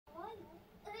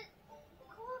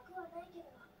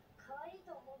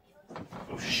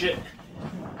shit.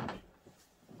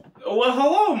 Well,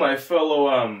 hello, my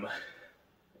fellow,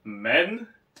 men.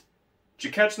 Did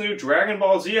you catch the new Dragon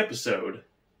Ball Z episode?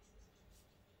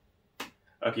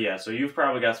 Okay, yeah, so you've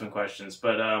probably got some questions,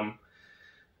 but,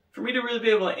 for me to really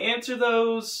be able to answer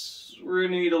those, we're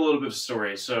gonna need a little bit of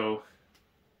story, so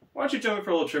why don't you join me for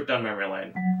a little trip down memory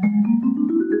lane?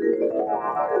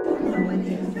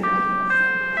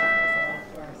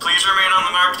 Please remain on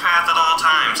the marked path at all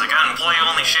times. I got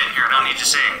employee-only shit here, don't need to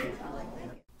sing.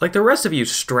 Like the rest of you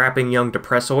strapping young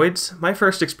depressoids, my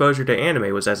first exposure to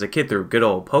anime was as a kid through good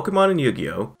old Pokemon and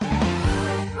Yu-Gi-Oh!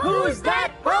 Who's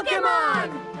that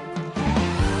Pokemon?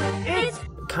 It's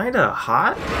Kinda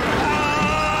hot?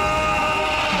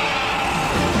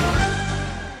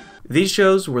 These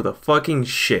shows were the fucking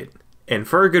shit, and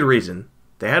for a good reason.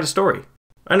 They had a story.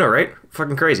 I know, right?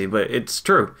 Fucking crazy, but it's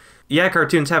true. Yeah,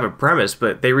 cartoons have a premise,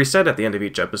 but they reset at the end of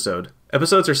each episode.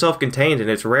 Episodes are self-contained, and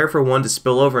it's rare for one to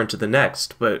spill over into the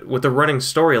next, but with a running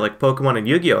story like Pokemon and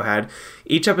Yu-Gi-Oh! Had,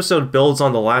 each episode builds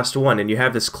on the last one, and you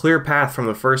have this clear path from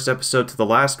the first episode to the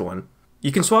last one.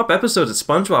 You can swap episodes of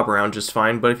SpongeBob around just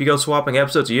fine, but if you go swapping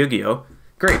episodes of Yu-Gi-Oh!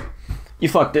 Great. You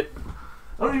fucked it.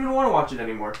 I don't even want to watch it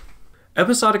anymore.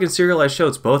 Episodic and serialized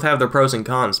shows both have their pros and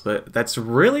cons, but that's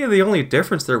really the only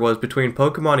difference there was between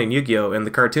Pokemon and Yu-Gi-Oh! And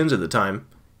the cartoons at the time.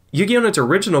 Yu-Gi-Oh! In its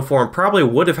original form probably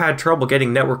would have had trouble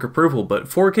getting network approval, but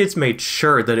 4Kids made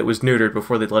sure that it was neutered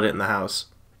before they let it in the house.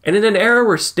 And in an era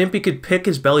where Stimpy could pick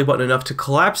his belly button enough to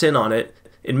collapse in on it,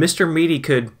 and Mr. Meaty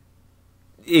could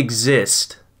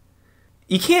exist.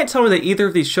 You can't tell me that either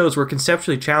of these shows were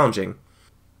conceptually challenging.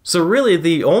 So really,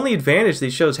 the only advantage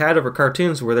these shows had over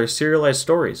cartoons were their serialized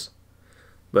stories.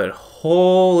 But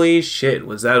holy shit,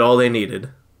 was that all they needed.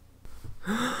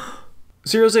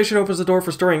 Serialization opens the door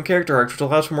for story and character arcs, which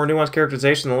allows for more nuanced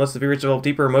characterization and lets the viewers develop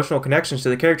deeper emotional connections to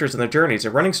the characters and their journeys. A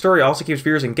running story also keeps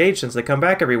viewers engaged since they come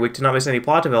back every week to not miss any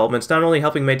plot developments, not only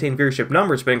helping maintain viewership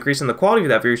numbers, but increasing the quality of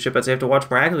that viewership as they have to watch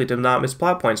more actively to not miss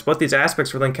plot points. Both these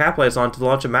aspects were then capitalized on to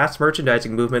launch a mass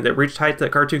merchandising movement that reached heights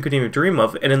that cartoon couldn't even dream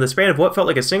of, and in the span of what felt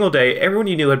like a single day, everyone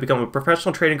you knew had become a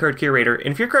professional trading card curator,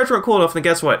 and if your cards weren't cool enough, then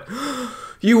guess what?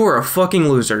 You were a fucking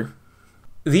loser.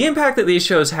 The impact that these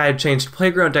shows had changed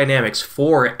playground dynamics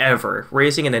forever,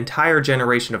 raising an entire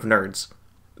generation of nerds.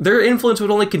 Their influence would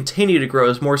only continue to grow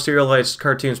as more serialized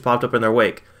cartoons popped up in their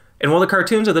wake. And while the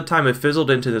cartoons at the time have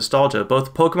fizzled into nostalgia,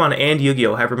 both Pokemon and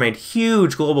Yu-Gi-Oh! Have remained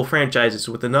huge global franchises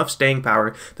with enough staying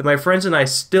power that my friends and I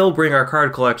still bring our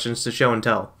card collections to show and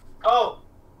tell. Oh!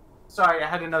 Sorry, I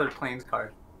had another Plains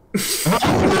card. Yo,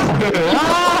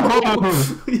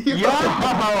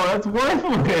 that's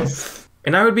worthless!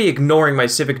 And I would be ignoring my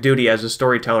civic duty as a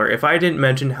storyteller if I didn't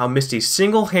mention how Misty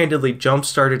single-handedly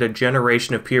jump-started a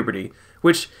generation of puberty,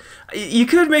 which, you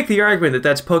could make the argument that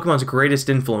that's Pokemon's greatest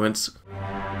influence.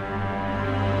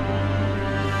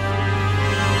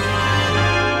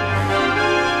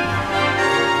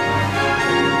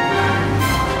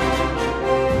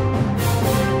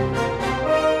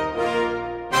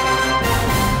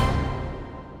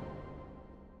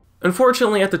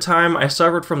 Unfortunately, at the time, I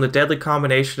suffered from the deadly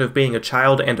combination of being a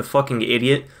child and a fucking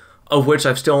idiot, of which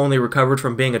I've still only recovered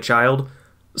from being a child,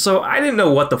 so I didn't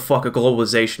know what the fuck a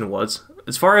globalization was.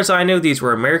 As far as I knew, these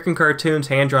were American cartoons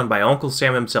hand-drawn by Uncle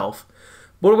Sam himself.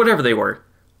 But whatever they were,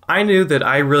 I knew that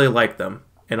I really liked them,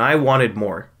 and I wanted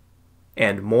more.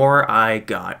 And more I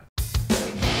got.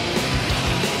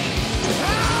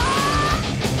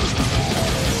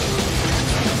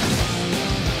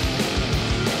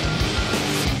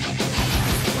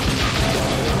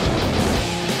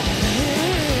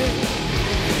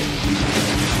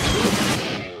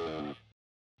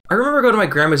 I remember going to my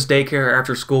grandma's daycare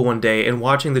after school one day and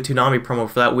watching the Toonami promo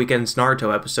for that weekend's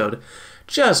Naruto episode.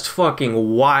 Just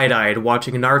fucking wide-eyed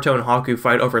watching Naruto and Haku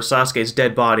fight over Sasuke's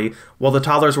dead body, while the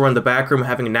toddlers were in the back room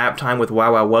having nap time with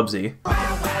Wow Wow Wubsy.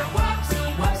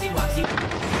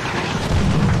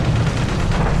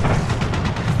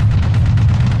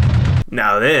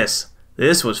 Now this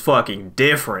was fucking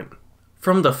different.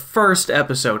 From the first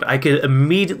episode, I could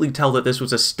immediately tell that this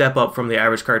was a step up from the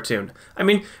average cartoon. I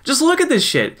mean, just look at this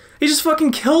shit. He just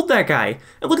fucking killed that guy.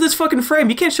 And look at this fucking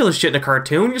frame. You can't show this shit in a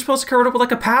cartoon. You're supposed to cover it up with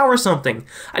like a POW or something.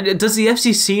 Does the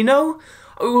FCC know?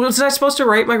 Was I supposed to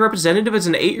write my representative as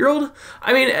an 8-year-old?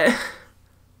 I mean,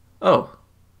 oh.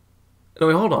 No,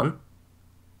 wait, hold on.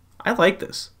 I like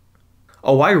this.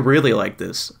 Oh, I really like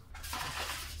this.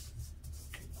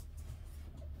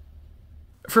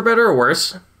 For better or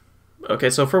worse.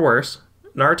 Okay, so for worse,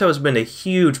 Naruto has been a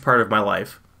huge part of my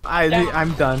life.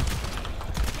 I'm done.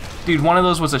 Dude, one of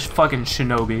those was a fucking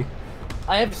shinobi.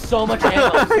 I have so much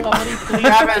ammo. Somebody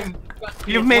please.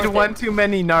 You've made one too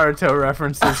many Naruto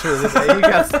references for the day. You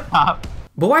gotta stop.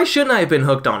 But why shouldn't I have been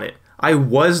hooked on it? I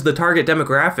was the target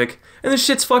demographic, and this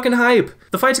shit's fucking hype.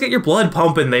 The fights get your blood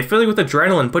pumping, they fill you with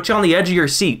adrenaline, put you on the edge of your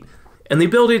seat. And the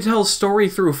ability to tell a story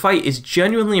through a fight is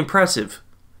genuinely impressive.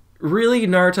 Really,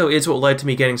 Naruto is what led to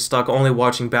me getting stuck only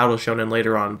watching Battle Shonen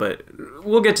later on, but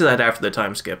we'll get to that after the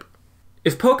time skip.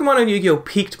 If Pokemon and Yu-Gi-Oh!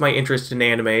 Piqued my interest in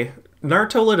anime,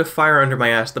 Naruto lit a fire under my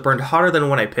ass that burned hotter than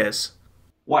when I piss.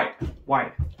 Why?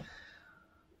 Why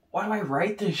do I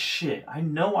write this shit? I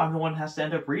know I'm the one who has to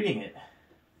end up reading it.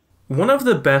 One of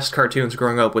the best cartoons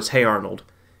growing up was Hey Arnold.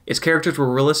 Its characters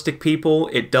were realistic people,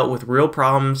 it dealt with real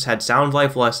problems, had sound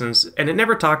life lessons, and it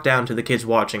never talked down to the kids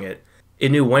watching it.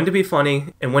 It knew when to be funny,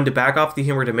 and when to back off the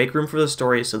humor to make room for the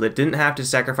story so that it didn't have to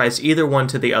sacrifice either one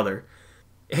to the other.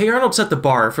 Hey Arnold set the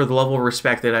bar for the level of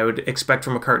respect that I would expect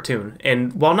from a cartoon,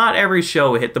 and while not every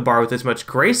show hit the bar with as much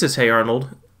grace as Hey Arnold,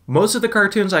 most of the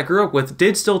cartoons I grew up with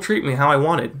did still treat me how I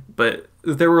wanted, but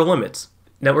there were limits.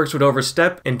 Networks would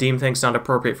overstep and deem things not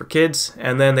appropriate for kids,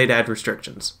 and then they'd add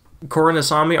restrictions. Korra and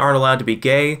Asami aren't allowed to be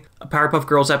gay, a Powerpuff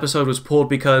Girls episode was pulled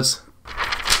because...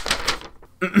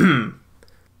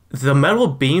 the metal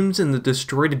beams in the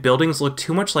destroyed buildings looked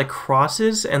too much like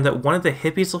crosses, and that one of the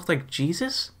hippies looked like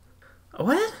Jesus?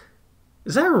 What?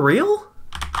 Is that real?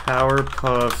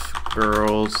 Powerpuff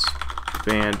Girls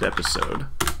band episode.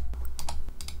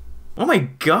 Oh my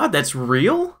god, that's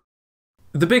real?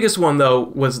 The biggest one, though,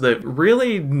 was that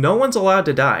really no one's allowed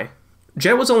to die.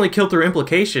 Jet was only killed through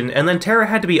implication, and then Terra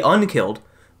had to be unkilled.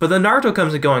 But then Naruto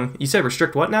comes in going, you said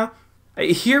restrict what now?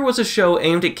 Here was a show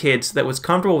aimed at kids that was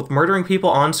comfortable with murdering people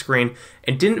on screen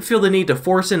and didn't feel the need to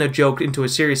force in a joke into a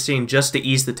serious scene just to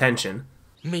ease the tension.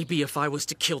 Maybe if I was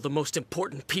to kill the most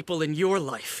important people in your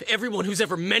life, everyone who's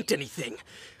ever meant anything,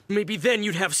 maybe then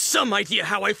you'd have some idea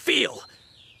how I feel.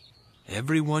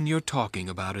 Everyone you're talking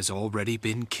about has already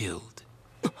been killed.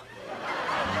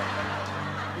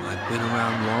 I've been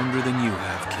around longer than you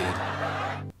have,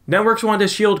 kid. Networks wanted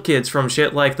to shield kids from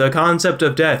shit like the concept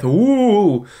of death,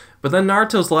 ooh! But then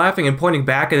Naruto's laughing and pointing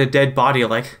back at a dead body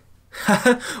like,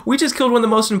 haha, we just killed one of the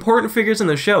most important figures in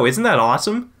the show, isn't that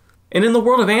awesome? And in the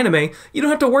world of anime, you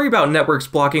don't have to worry about networks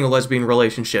blocking a lesbian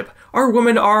relationship. Our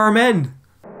women are our men!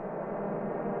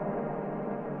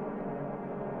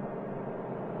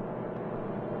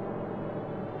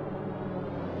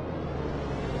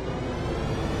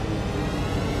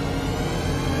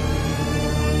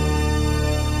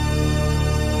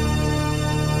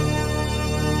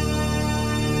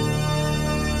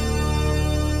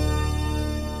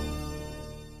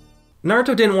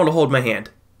 Naruto didn't want to hold my hand.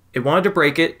 It wanted to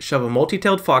break it, shove a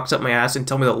multi-tailed fox up my ass, and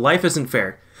tell me that life isn't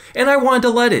fair. And I wanted to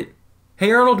let it.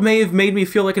 Hey Arnold may have made me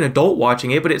feel like an adult watching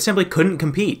it, but it simply couldn't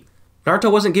compete.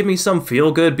 Naruto wasn't giving me some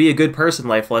feel-good, be-a-good-person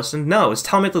life lesson. No, it's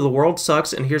telling me that the world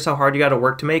sucks, and here's how hard you gotta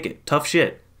work to make it. Tough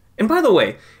shit. And by the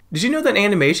way, did you know that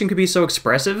animation could be so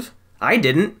expressive? I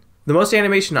didn't. The most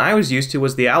animation I was used to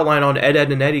was the outline on Ed,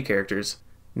 Edd, and Eddy characters.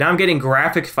 Now I'm getting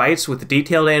graphic fights with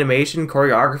detailed animation,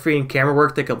 choreography, and camera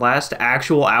work that could last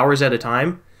actual hours at a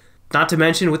time. Not to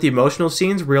mention with the emotional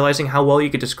scenes, realizing how well you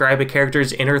could describe a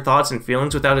character's inner thoughts and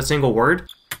feelings without a single word.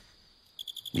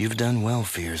 You've done well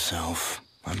for yourself.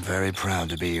 I'm very proud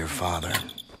to be your father.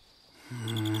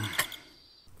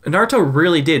 Naruto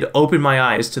really did open my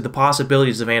eyes to the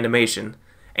possibilities of animation.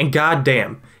 And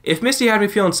goddamn, if Misty had me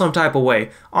feeling some type of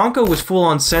way, Anko was full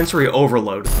on sensory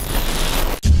overload.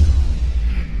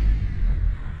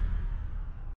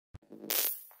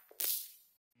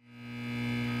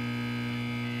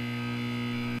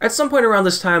 At some point around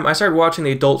this time, I started watching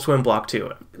the Adult Swim block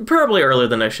too. Probably earlier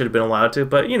than I should have been allowed to,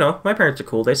 but you know, my parents are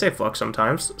cool, they say fuck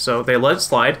sometimes, so they let it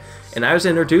slide, and I was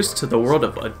introduced to the world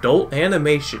of adult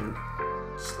animation.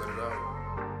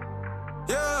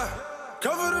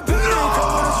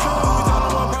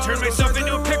 Turn myself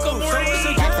into a pickle, Morty!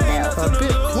 A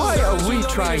bit. Why are we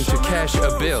trying to cash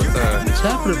a bill? What's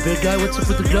happening, big guy? What's up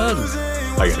with the guns?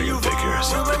 I gotta go take care of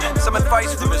something. Some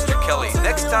advice from Mr. Kelly.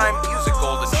 Next time, use a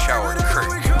golden shower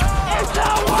curtain. It's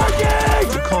not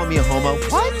working! You calling me a homo?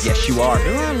 What? Yes, you are.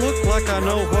 Do I look like I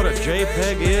know what a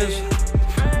JPEG is?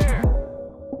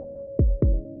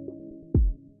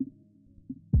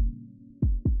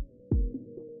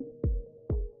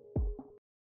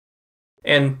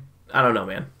 And I don't know,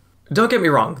 man. Don't get me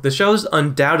wrong, the shows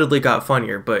undoubtedly got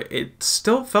funnier, but it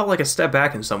still felt like a step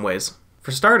back in some ways.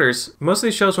 For starters, most of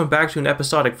these shows went back to an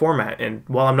episodic format, and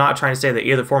while I'm not trying to say that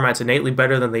either format's innately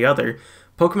better than the other,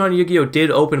 Pokemon and Yu-Gi-Oh!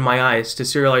 Did open my eyes to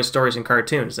serialized stories and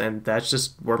cartoons, and that's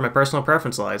just where my personal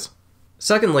preference lies.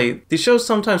 Secondly, these shows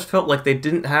sometimes felt like they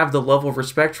didn't have the level of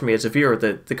respect for me as a viewer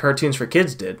that the cartoons for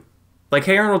kids did. Like,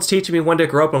 Hey Arnold's teaching me when to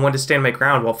grow up and when to stand my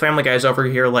ground, while Family Guy's over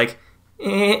here like,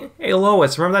 hey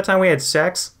Lois, remember that time we had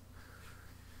sex?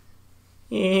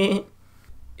 If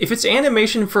it's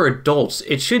animation for adults,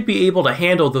 it should be able to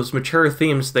handle those mature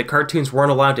themes that cartoons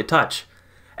weren't allowed to touch.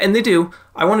 And they do.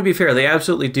 I want to be fair, they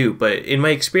absolutely do, but in my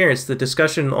experience, the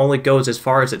discussion only goes as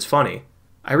far as it's funny.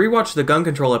 I rewatched the gun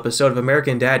control episode of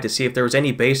American Dad to see if there was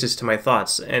any basis to my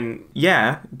thoughts, and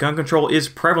yeah, gun control is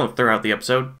prevalent throughout the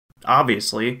episode,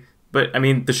 obviously, but I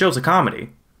mean, the show's a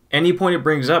comedy. Any point it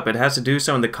brings up, it has to do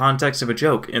so in the context of a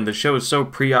joke, and the show is so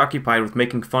preoccupied with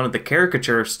making fun of the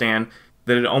caricature of Stan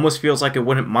that it almost feels like it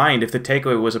wouldn't mind if the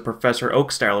takeaway was a Professor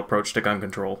Oak-style approach to gun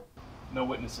control. No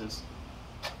witnesses.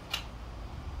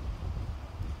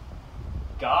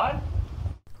 God?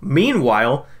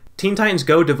 Meanwhile, Teen Titans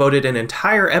Go devoted an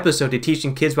entire episode to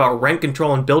teaching kids about rent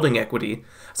control and building equity.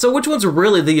 So which one's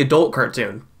really the adult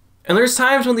cartoon? And there's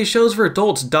times when these shows for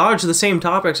adults dodge the same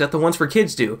topics that the ones for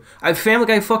kids do. I've Family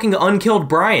Guy fucking unkilled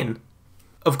Brian.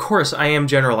 Of course, I am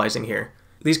generalizing here.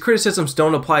 These criticisms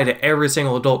don't apply to every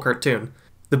single adult cartoon.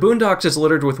 The Boondocks is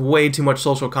littered with way too much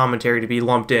social commentary to be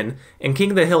lumped in, and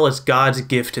King of the Hill is God's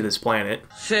gift to this planet.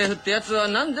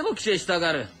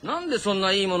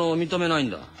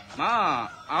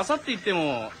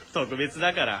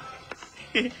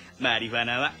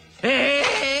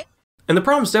 And the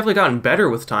problem's definitely gotten better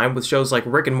with time, with shows like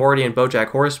Rick and Morty and BoJack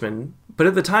Horseman, but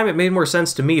at the time it made more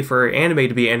sense to me for anime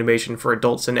to be animation for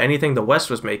adults than anything the West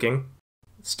was making.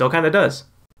 It still kinda does.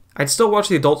 I'd still watch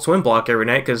the Adult Swim block every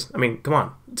night because, I mean, come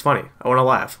on, it's funny, I want to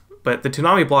laugh. But the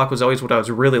Toonami block was always what I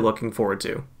was really looking forward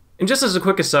to. And just as a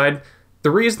quick aside,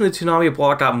 the reason the Toonami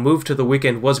block got moved to the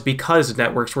weekend was because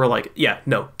networks were like, yeah,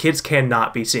 no, kids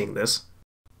cannot be seeing this.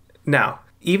 Now,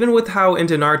 even with how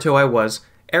into Naruto I was,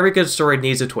 every good story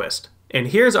needs a twist. And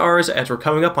here's ours as we're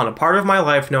coming up on a part of my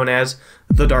life known as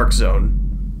the Dark Zone.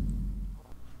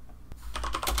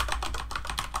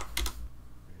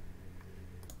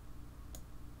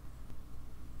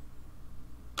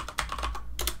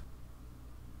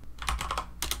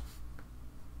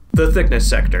 The Thickness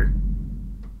Sector.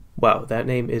 Wow, that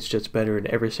name is just better in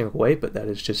every single way, but that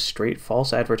is just straight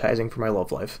false advertising for my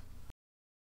love life.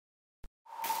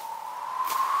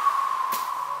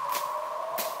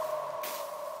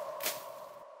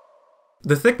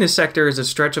 The Thickness Sector is a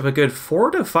stretch of a good 4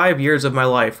 to 5 years of my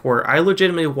life where I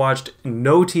legitimately watched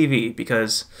no TV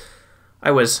because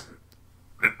I was,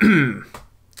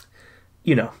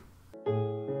 you know.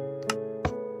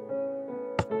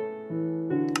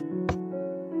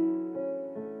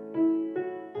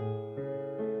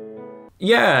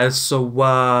 Yeah, so,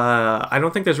 I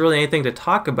don't think there's really anything to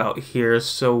talk about here,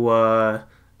 so,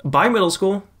 bye middle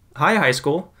school, hi high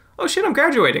school, oh shit, I'm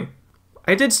graduating.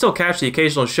 I did still catch the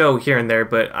occasional show here and there,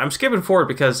 but I'm skipping forward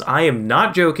because I am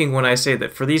not joking when I say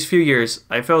that for these few years,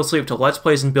 I fell asleep to Let's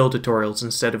Plays and build tutorials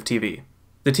instead of TV.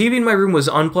 The TV in my room was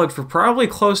unplugged for probably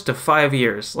close to 5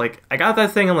 years. Like, I got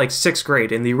that thing in like 6th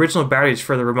grade, and the original batteries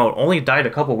for the remote only died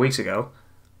a couple weeks ago.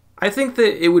 I think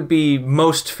that it would be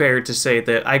most fair to say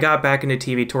that I got back into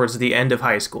TV towards the end of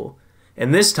high school.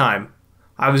 And this time,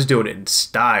 I was doing it in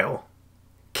style.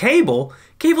 Cable?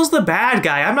 Cable's the bad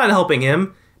guy, I'm not helping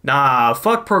him. Nah,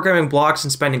 fuck programming blocks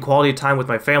and spending quality time with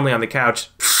my family on the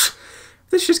couch. Pfft,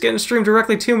 this shit's getting streamed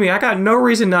directly to me. I got no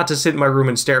reason not to sit in my room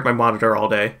and stare at my monitor all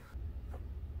day.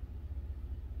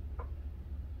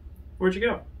 Where'd you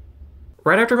go?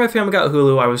 Right after my family got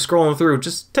Hulu, I was scrolling through,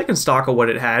 just taking stock of what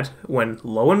it had, when,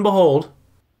 lo and behold...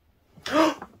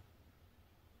 My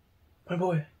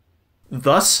boy.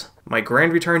 Thus, my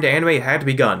grand return to anime had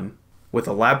begun, with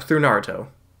a lap through Naruto.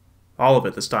 All of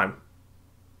it this time.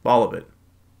 All of it.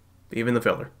 Even the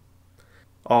filler.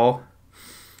 All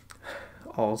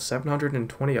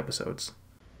 720 episodes.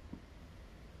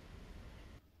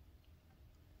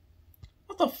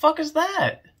 What the fuck is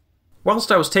that?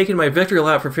 Whilst I was taking my victory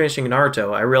lap for finishing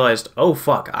Naruto, I realized, oh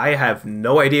fuck, I have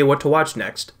no idea what to watch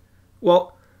next.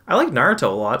 Well, I like Naruto a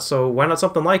lot, so why not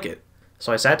something like it?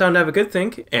 So I sat down to have a good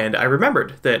think, and I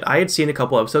remembered that I had seen a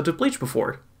couple episodes of Bleach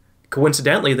before.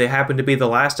 Coincidentally, they happened to be the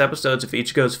last episodes of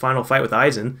Ichigo's final fight with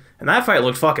Aizen, and that fight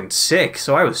looked fucking sick,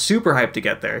 so I was super hyped to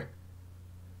get there.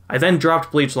 I then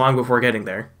dropped Bleach long before getting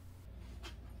there.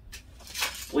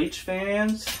 Bleach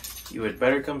fans, you had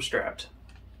better come strapped.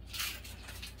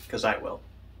 Because I will.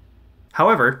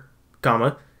 However,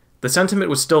 the sentiment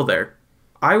was still there.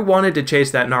 I wanted to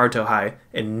chase that Naruto high,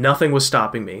 and nothing was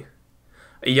stopping me.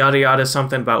 A yada yada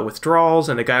something about withdrawals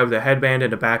and a guy with a headband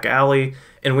in a back alley,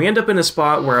 and we end up in a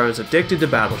spot where I was addicted to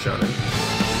Battle Shonen.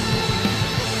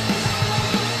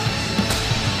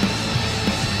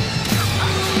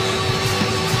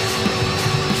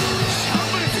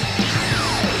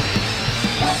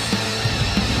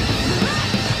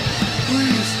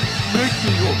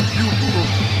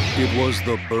 It was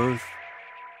the birth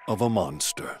of a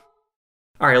monster.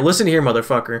 Alright, listen here,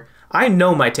 motherfucker. I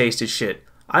know my taste is shit.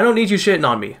 I don't need you shitting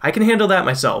on me. I can handle that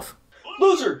myself.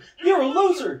 Loser! You're a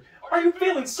loser! Are you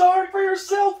feeling sorry for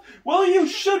yourself? Well, you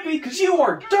should be, because you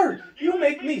are dirt! You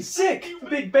make me sick!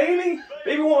 Big baby!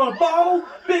 Baby want a bottle?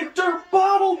 Big dirt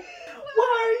bottle!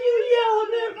 Why are you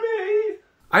yelling at me?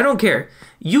 I don't care.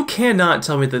 You cannot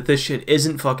tell me that this shit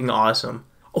isn't fucking awesome.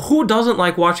 Who doesn't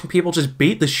like watching people just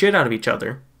beat the shit out of each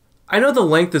other? I know the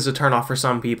length is a turnoff for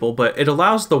some people, but it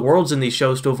allows the worlds in these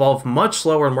shows to evolve much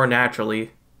slower and more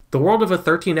naturally. The world of a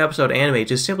 13-episode anime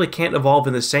just simply can't evolve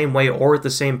in the same way or at the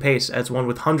same pace as one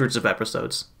with hundreds of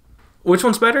episodes. Which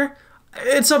one's better?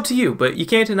 It's up to you, but you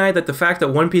can't deny that the fact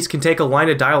that One Piece can take a line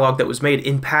of dialogue that was made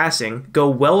in passing, go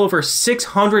well over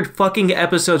 600 fucking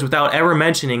episodes without ever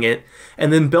mentioning it,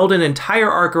 and then build an entire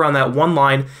arc around that one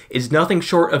line is nothing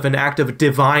short of an act of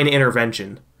divine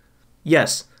intervention.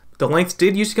 Yes, the length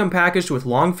did used to come packaged with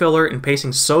long filler and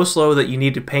pacing so slow that you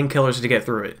needed painkillers to get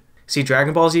through it. See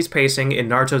Dragon Ball Z's pacing and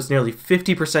Naruto's nearly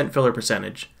 50% filler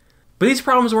percentage. But these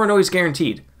problems weren't always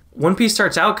guaranteed. One Piece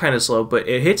starts out kind of slow, but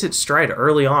it hits its stride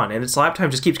early on, and its lap time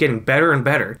just keeps getting better and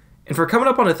better. And for coming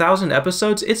up on 1,000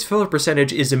 episodes, its filler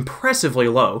percentage is impressively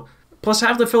low. Plus,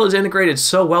 half the filler is integrated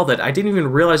so well that I didn't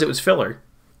even realize it was filler.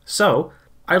 So,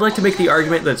 I'd like to make the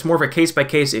argument that it's more of a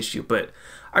case-by-case issue, but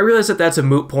I realize that that's a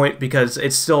moot point because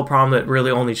it's still a problem that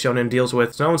really only Shonen deals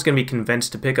with, so no one's going to be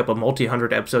convinced to pick up a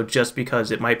multi-hundred episode just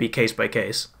because it might be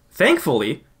case-by-case.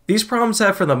 Thankfully, these problems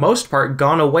have for the most part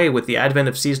gone away with the advent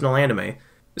of seasonal anime.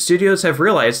 Studios have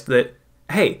realized that,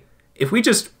 hey, if we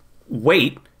just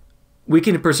wait, we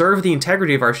can preserve the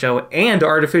integrity of our show and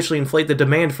artificially inflate the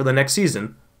demand for the next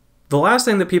season. The last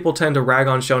thing that people tend to rag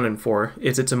on Shonen for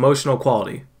is its emotional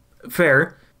quality.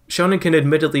 Fair, Shonen can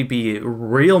admittedly be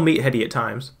real meatheady at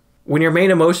times. When your main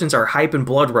emotions are hype and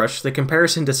blood rush, the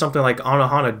comparison to something like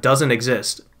Anohana doesn't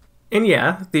exist. And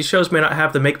yeah, these shows may not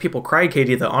have the make people cry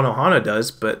Katie that Anohana does,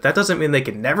 but that doesn't mean they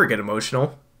can never get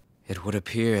emotional. It would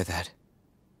appear that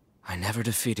I never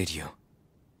defeated you.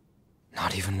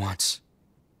 Not even once.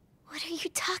 What are you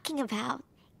talking about?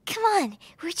 Come on,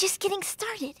 we're just getting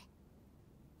started.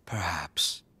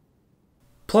 Perhaps.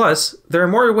 Plus, there are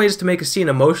more ways to make a scene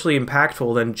emotionally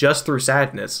impactful than just through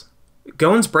sadness.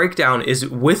 Gon's breakdown is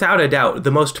without a doubt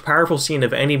the most powerful scene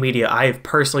of any media I have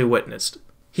personally witnessed.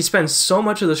 He spends so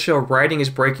much of the show riding his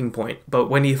breaking point, but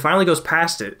when he finally goes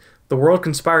past it, the world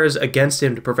conspires against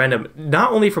him to prevent him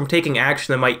not only from taking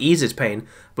action that might ease his pain,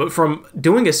 but from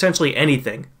doing essentially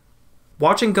anything.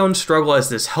 Watching Gon struggle as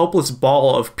this helpless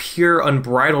ball of pure,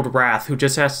 unbridled wrath who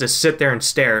just has to sit there and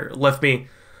stare left me,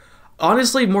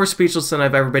 honestly, more speechless than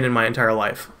I've ever been in my entire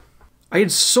life. I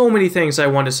had so many things I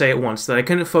wanted to say at once that I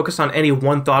couldn't focus on any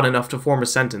one thought enough to form a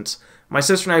sentence. My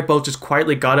sister and I both just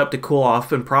quietly got up to cool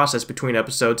off and process between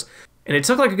episodes, and it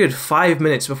took like a good 5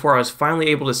 minutes before I was finally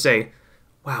able to say,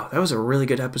 wow, that was a really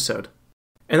good episode.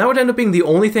 And that would end up being the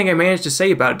only thing I managed to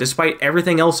say about it despite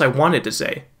everything else I wanted to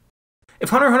say. If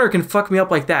Hunter x Hunter can fuck me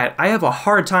up like that, I have a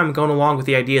hard time going along with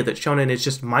the idea that shonen is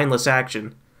just mindless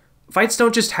action. Fights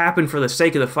don't just happen for the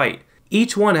sake of the fight.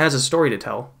 Each one has a story to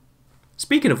tell.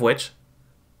 Speaking of which,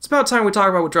 it's about time we talk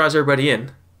about what draws everybody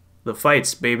in. The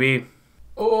fights, baby.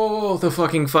 Oh, the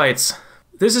fucking fights.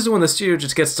 This is when the studio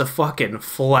just gets to fucking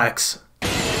flex.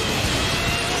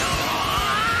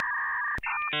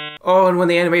 Oh, and when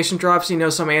the animation drops, you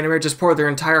know some animator just poured their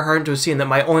entire heart into a scene that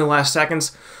might only last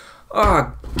seconds.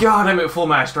 Oh god, I'm at full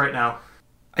mast right now.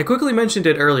 I quickly mentioned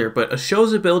it earlier, but a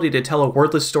show's ability to tell a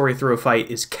wordless story through a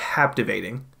fight is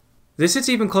captivating. This hits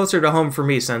even closer to home for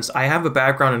me since I have a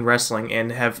background in wrestling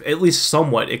and have at least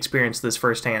somewhat experienced this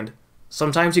firsthand.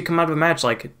 Sometimes you come out of a match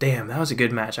like, damn, that was a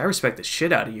good match, I respect the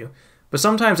shit out of you. But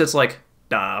sometimes it's like,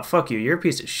 nah, fuck you, you're a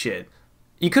piece of shit.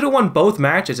 You could have won both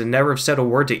matches and never have said a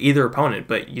word to either opponent,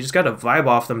 but you just gotta vibe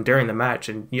off them during the match,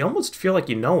 and you almost feel like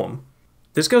you know them.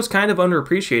 This goes kind of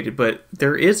underappreciated, but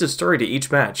there is a story to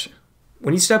each match.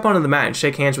 When you step onto the mat and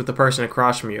shake hands with the person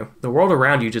across from you, the world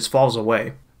around you just falls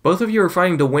away. Both of you are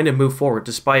fighting to win and move forward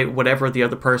despite whatever the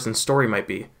other person's story might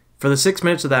be. For the 6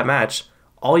 minutes of that match,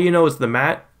 all you know is the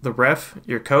mat, the ref,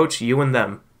 your coach, you and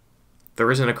them. There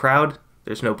isn't a crowd,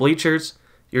 there's no bleachers,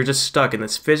 you're just stuck in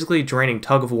this physically draining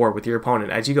tug of war with your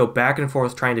opponent as you go back and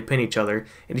forth trying to pin each other,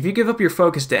 and if you give up your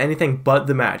focus to anything but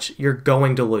the match, you're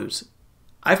going to lose.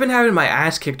 I've been having my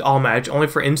ass kicked all match only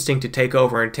for instinct to take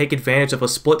over and take advantage of a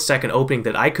split-second opening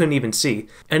that I couldn't even see,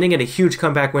 ending in a huge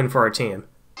comeback win for our team.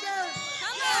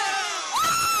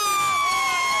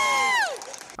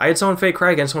 I had someone fake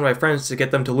cry against one of my friends to get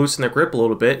them to loosen their grip a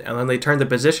little bit, and then they turned the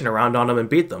position around on them and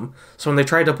beat them, so when they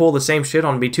tried to pull the same shit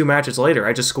on me 2 matches later,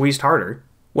 I just squeezed harder.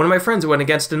 One of my friends went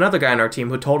against another guy on our team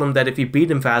who told him that if he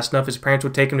beat him fast enough, his parents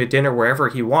would take him to dinner wherever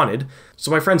he wanted, so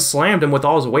my friend slammed him with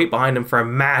all his weight behind him for a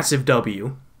massive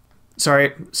W.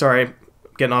 Sorry,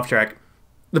 getting off track.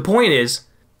 The point is,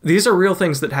 these are real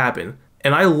things that happen,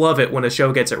 and I love it when a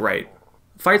show gets it right.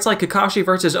 Fights like Kakashi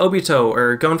vs. Obito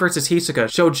or Gon vs. Hisoka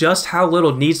show just how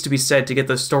little needs to be said to get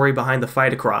the story behind the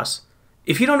fight across.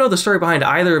 If you don't know the story behind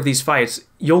either of these fights,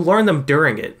 you'll learn them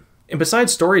during it. And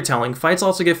besides storytelling, fights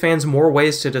also give fans more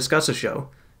ways to discuss a show.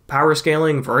 Power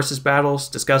scaling, versus battles,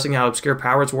 discussing how obscure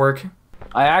powers work.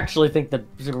 I actually think that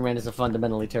Superman is a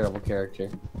fundamentally terrible character.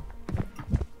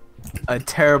 A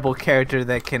terrible character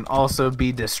that can also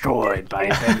be destroyed by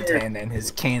Ben 10 and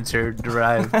his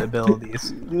cancer-derived abilities.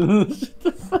 Shut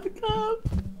the fuck up.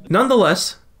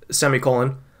 Nonetheless,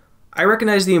 I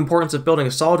recognize the importance of building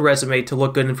a solid resume to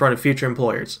look good in front of future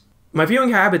employers. My viewing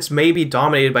habits may be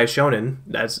dominated by shonen,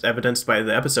 as evidenced by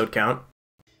the episode count.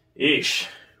 Eesh.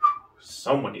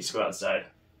 Someone needs to go outside.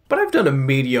 But I've done a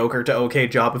mediocre to okay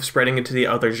job of spreading into the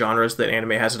other genres that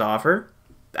anime has to offer.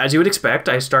 As you would expect,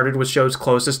 I started with shows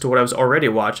closest to what I was already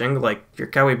watching, like your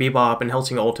Cowboy Bebop and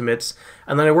Hellsing Ultimates,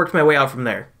 and then I worked my way out from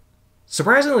there.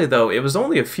 Surprisingly though, it was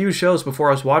only a few shows before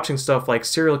I was watching stuff like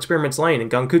Serial Experiments Lain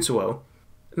and Gankutsuo.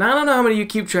 Now, I don't know how many of you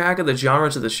keep track of the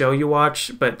genres of the show you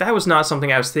watch, but that was not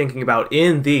something I was thinking about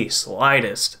in the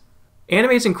slightest.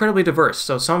 Anime is incredibly diverse,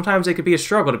 so sometimes it could be a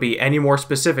struggle to be any more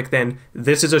specific than,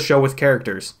 this is a show with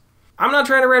characters. I'm not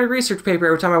trying to write a research paper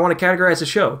every time I want to categorize a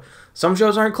show. Some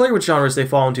shows aren't clear which genres they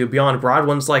fall into beyond broad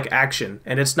ones like action,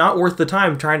 and it's not worth the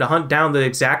time trying to hunt down the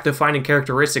exact defining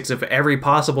characteristics of every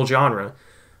possible genre.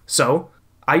 So,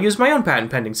 I use my own patent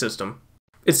pending system.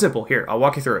 It's simple, here, I'll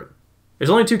walk you through it. There's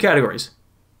only 2 categories.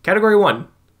 Category 1,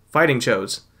 fighting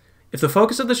shows. If the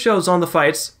focus of the show is on the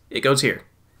fights, it goes here.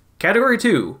 Category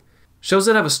 2, shows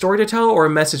that have a story to tell or a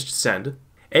message to send,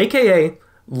 aka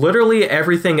literally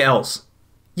everything else.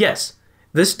 Yes,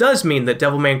 this does mean that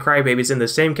Devilman Crybaby is in the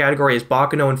same category as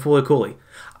Bakuno and Fooly Cooly.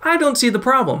 I don't see the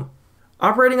problem.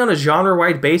 Operating on a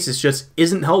genre-wide basis just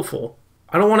isn't helpful.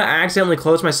 I don't want to accidentally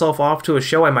close myself off to a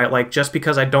show I might like just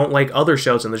because I don't like other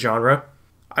shows in the genre.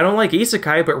 I don't like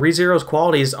Isekai, but ReZero's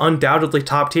quality is undoubtedly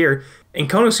top tier, and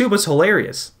Konosuba's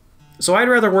hilarious. So I'd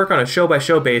rather work on a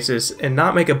show-by-show basis and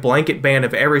not make a blanket ban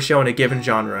of every show in a given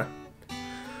genre.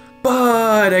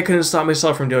 But I couldn't stop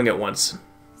myself from doing it once.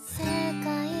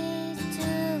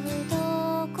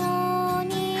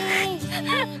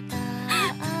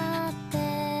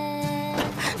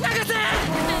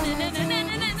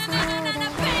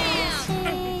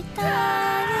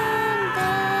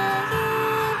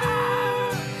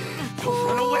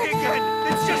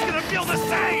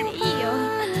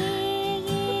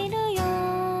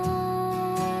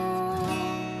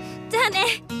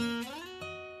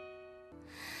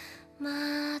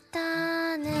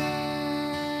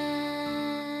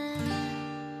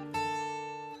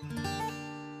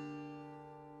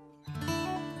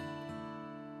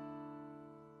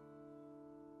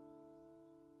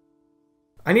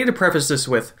 I need to preface this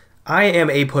with, I am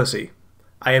a pussy.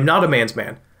 I am not a man's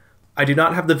man. I do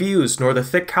not have the views nor the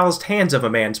thick calloused hands of a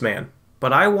man's man,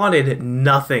 but I wanted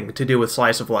nothing to do with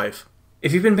Slice of Life.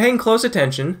 If you've been paying close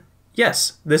attention,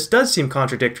 yes, this does seem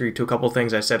contradictory to a couple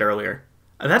things I said earlier.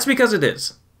 That's because it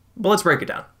is. But let's break it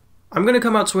down. I'm gonna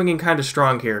come out swinging kinda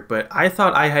strong here, but I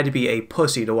thought I had to be a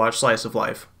pussy to watch Slice of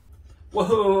Life.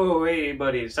 Whoa, hey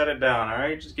buddy, set it down,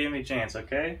 alright? Just give me a chance,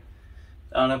 okay?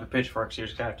 I don't have a pitchfork, so you're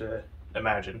just gonna have to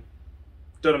imagine.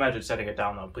 Don't imagine setting it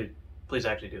down though, please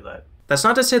actually do that. That's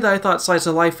not to say that I thought Slice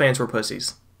of Life fans were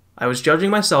pussies. I was judging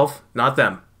myself, not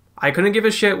them. I couldn't give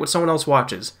a shit what someone else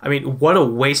watches. I mean, what a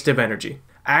waste of energy.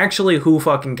 Actually, who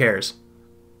fucking cares?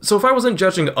 So if I wasn't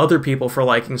judging other people for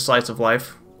liking Slice of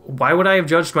Life, why would I have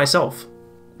judged myself?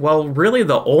 Well, really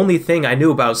the only thing I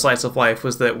knew about Slice of Life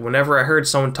was that whenever I heard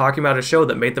someone talking about a show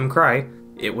that made them cry,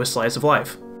 it was Slice of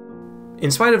Life.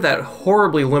 In spite of that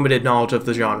horribly limited knowledge of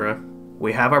the genre,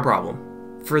 we have our problem.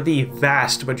 For the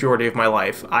vast majority of my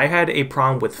life, I had a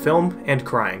problem with film and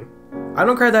crying. I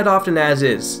don't cry that often as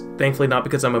is, thankfully not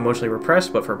because I'm emotionally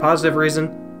repressed, but for a positive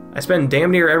reason. I spend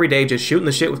damn near every day just shooting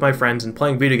the shit with my friends and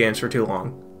playing video games for too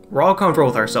long. We're all comfortable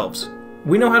with ourselves.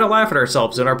 We know how to laugh at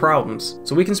ourselves and our problems,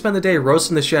 so we can spend the day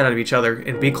roasting the shit out of each other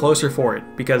and be closer for it,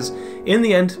 because in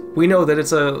the end, we know that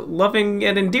it's a loving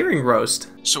and endearing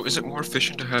roast. So is it more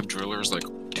efficient to have drillers like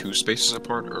 2 spaces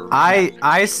apart, or?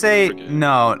 I say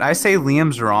no. I say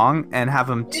Liam's wrong and have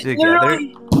them together.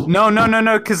 No,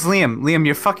 because Liam,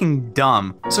 you're fucking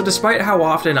dumb. So despite how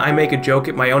often I make a joke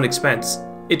at my own expense,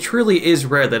 it truly is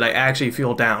rare that I actually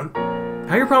feel down.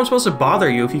 How are your problems supposed to bother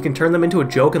you if you can turn them into a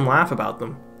joke and laugh about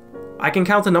them? I can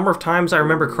count the number of times I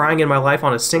remember crying in my life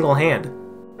on a single hand.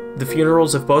 The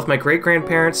funerals of both my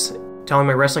great-grandparents, telling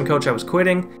my wrestling coach I was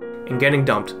quitting, and getting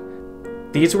dumped.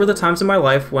 These were the times in my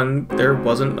life when there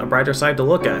wasn't a brighter side to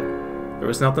look at. There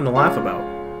was nothing to laugh about.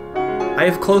 I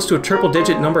have close to a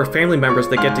triple-digit number of family members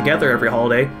that get together every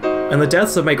holiday, and the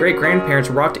deaths of my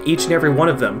great-grandparents rocked each and every one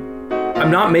of them.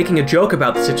 I'm not making a joke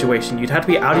about the situation. You'd have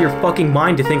to be out of your fucking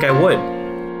mind to think I would.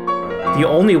 The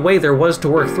only way there was to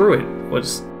work through it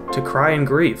was to cry and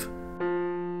grieve.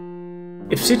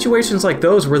 If situations like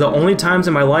those were the only times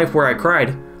in my life where I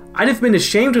cried, I'd have been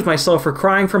ashamed of myself for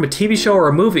crying from a TV show or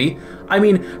a movie. I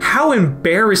mean, how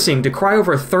embarrassing to cry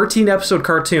over a 13-episode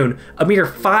cartoon, a mere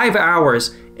 5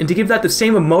 hours, and to give that the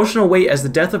same emotional weight as the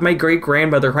death of my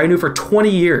great-grandmother who I knew for 20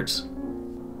 years.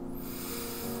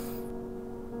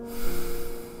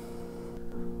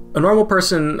 A normal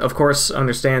person, of course,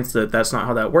 understands that that's not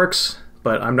how that works,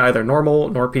 but I'm neither normal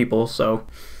nor people, so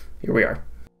here we are.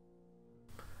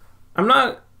 I'm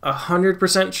not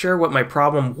 100% sure what my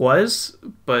problem was,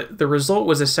 but the result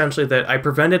was essentially that I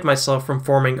prevented myself from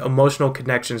forming emotional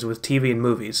connections with TV and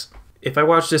movies. If I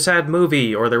watched a sad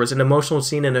movie or there was an emotional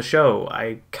scene in a show,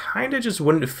 I kinda just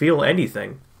wouldn't feel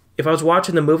anything. If I was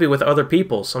watching the movie with other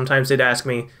people, sometimes they'd ask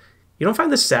me, "You don't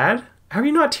find this sad? How are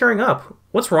you not tearing up?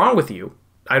 What's wrong with you?"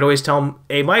 I'd always tell them,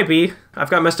 "It might be.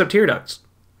 I've got messed up tear ducts."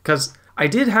 Because I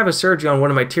did have a surgery on one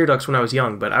of my tear ducts when I was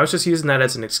young, but I was just using that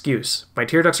as an excuse. My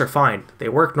tear ducts are fine. They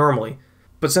work normally.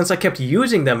 But since I kept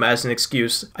using them as an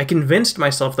excuse, I convinced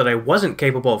myself that I wasn't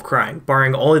capable of crying,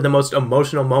 barring only the most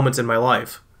emotional moments in my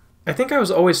life. I think I was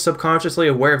always subconsciously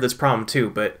aware of this problem too,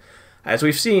 but as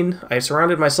we've seen, I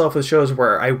surrounded myself with shows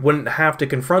where I wouldn't have to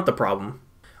confront the problem.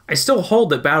 I still hold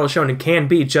that battle shonen can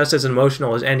be just as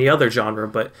emotional as any other genre,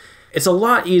 but it's a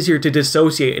lot easier to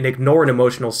dissociate and ignore an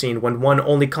emotional scene when one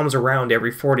only comes around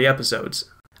every 40 episodes.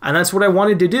 And that's what I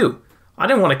wanted to do. I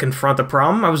didn't want to confront the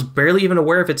problem, I was barely even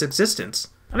aware of its existence.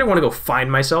 I didn't want to go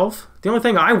find myself. The only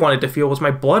thing I wanted to feel was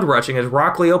my blood rushing as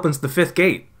Rock Lee opens the 5th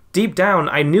gate. Deep down,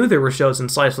 I knew there were shows in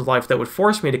slice of life that would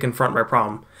force me to confront my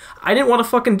problem. I didn't want to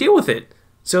fucking deal with it,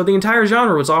 so the entire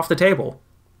genre was off the table.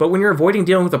 But when you're avoiding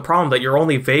dealing with a problem that you're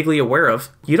only vaguely aware of,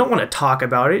 you don't want to talk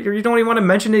about it, or you don't even want to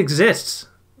mention it exists.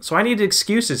 So I needed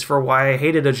excuses for why I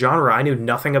hated a genre I knew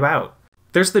nothing about.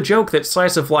 There's the joke that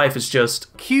slice of life is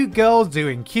just cute girls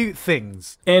doing cute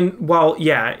things. And, well,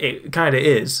 yeah, it kinda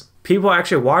is. People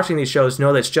actually watching these shows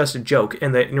know that's just a joke,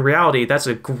 and that in reality, that's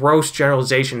a gross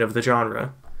generalization of the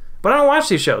genre. But I don't watch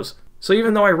these shows, so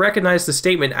even though I recognize the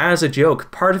statement as a joke,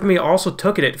 part of me also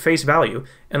took it at face value,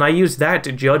 and I used that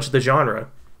to judge the genre.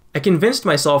 I convinced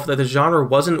myself that the genre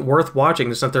wasn't worth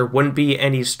watching since there wouldn't be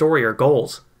any story or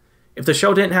goals. If the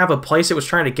show didn't have a place it was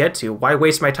trying to get to, why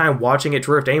waste my time watching it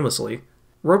drift aimlessly?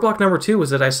 Roadblock number 2 was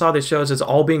that I saw these shows as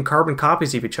all being carbon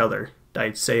copies of each other,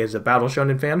 I'd say as a battle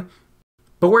shonen fan.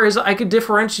 But whereas I could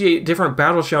differentiate different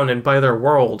battle shonen by their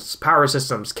worlds, power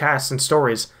systems, casts, and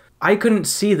stories, I couldn't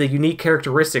see the unique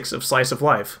characteristics of slice of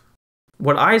life.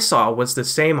 What I saw was the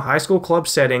same high school club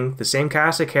setting, the same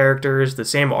cast of characters, the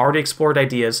same already explored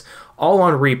ideas, all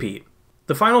on repeat.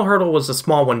 The final hurdle was a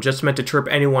small one just meant to trip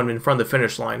anyone in front of the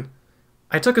finish line.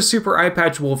 I took a Super Eye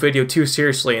Patch Wolf video too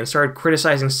seriously and started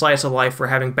criticizing slice of life for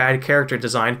having bad character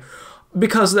design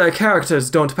because their characters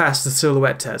don't pass the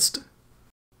silhouette test.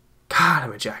 God,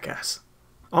 I'm a jackass.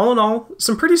 All in all,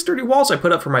 some pretty sturdy walls I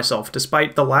put up for myself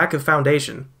despite the lack of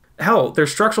foundation. Hell, their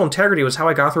structural integrity was how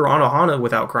I got through Anohana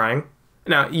without crying.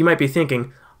 Now, you might be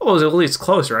thinking, oh, it was at least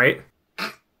close, right?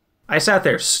 I sat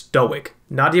there stoic,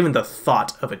 not even the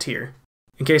thought of a tear.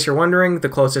 In case you're wondering, the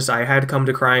closest I had come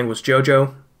to crying was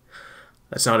JoJo.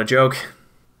 That's not a joke.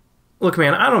 Look,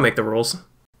 man, I don't make the rules.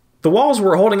 The walls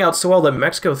were holding out so well that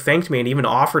Mexico thanked me and even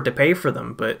offered to pay for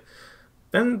them, but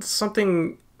then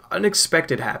something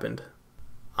unexpected happened.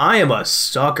 I am a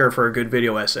sucker for a good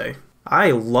video essay.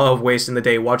 I love wasting the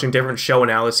day watching different show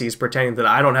analyses pretending that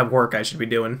I don't have work I should be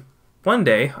doing. One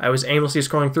day, I was aimlessly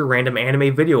scrolling through random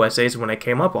anime video essays when I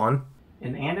came up on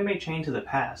An Anime Chain to the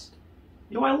Past.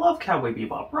 Yo, I love Cowboy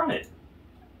Bebop, run it!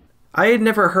 I had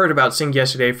never heard about Sing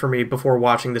Yesterday for Me before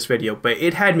watching this video, but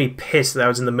it had me pissed that I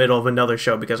was in the middle of another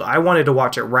show because I wanted to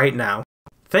watch it right now.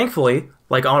 Thankfully,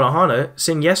 like Anohana,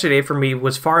 Sing Yesterday for Me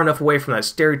was far enough away from that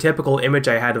stereotypical image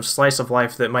I had of slice of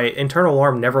life that my internal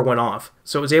alarm never went off,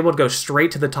 so it was able to go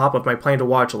straight to the top of my plan to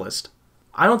watch list.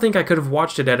 I don't think I could have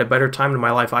watched it at a better time in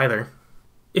my life either.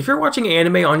 If you're watching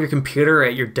anime on your computer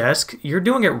at your desk, you're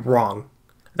doing it wrong.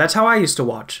 That's how I used to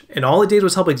watch, and all it did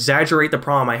was help exaggerate the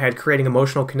problem I had creating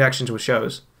emotional connections with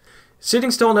shows. Sitting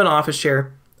still in an office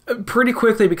chair pretty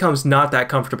quickly becomes not that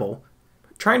comfortable.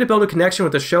 Trying to build a connection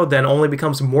with the show then only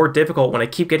becomes more difficult when I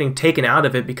keep getting taken out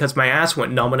of it because my ass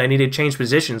went numb and I need to change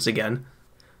positions again.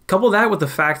 Couple that with the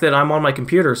fact that I'm on my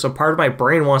computer, so part of my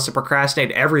brain wants to procrastinate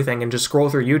everything and just scroll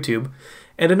through YouTube,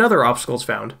 and another obstacle's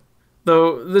found.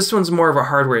 Though this one's more of a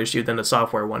hardware issue than a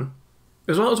software one.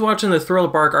 It was while I was watching the Thriller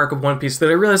Bark arc of One Piece that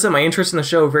I realized that my interest in the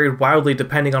show varied wildly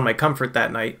depending on my comfort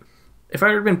that night. If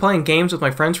I had been playing games with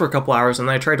my friends for a couple hours and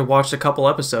then I tried to watch a couple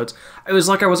episodes, it was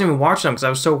like I wasn't even watching them because I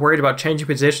was so worried about changing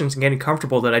positions and getting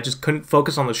comfortable that I just couldn't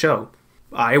focus on the show.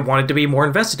 I wanted to be more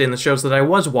invested in the shows that I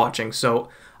was watching, so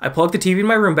I plugged the TV in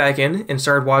my room back in and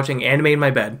started watching anime in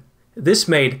my bed. This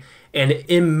made an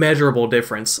immeasurable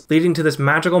difference, leading to this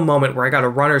magical moment where I got a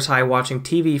runner's high watching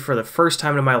TV for the first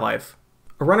time in my life.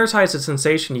 A runner's high is a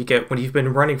sensation you get when you've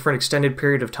been running for an extended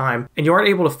period of time and you aren't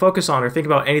able to focus on or think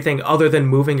about anything other than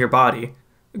moving your body.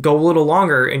 Go a little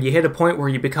longer and you hit a point where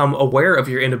you become aware of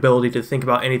your inability to think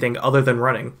about anything other than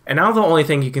running. And now the only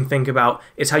thing you can think about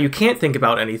is how you can't think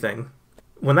about anything.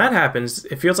 When that happens,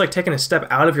 it feels like taking a step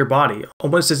out of your body,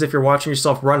 almost as if you're watching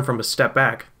yourself run from a step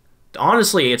back.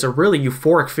 Honestly, it's a really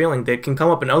euphoric feeling that can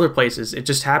come up in other places, it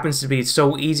just happens to be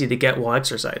so easy to get while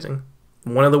exercising.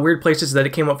 One of the weird places that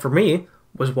it came up for me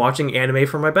was watching anime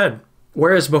from my bed.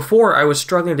 Whereas before I was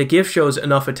struggling to give shows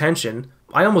enough attention,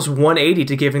 I almost 180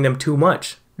 to giving them too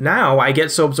much. Now I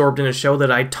get so absorbed in a show that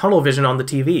I tunnel vision on the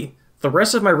TV. The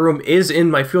rest of my room is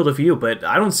in my field of view, but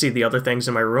I don't see the other things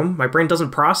in my room. My brain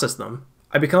doesn't process them.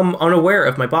 I become unaware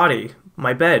of my body,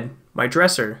 my bed, my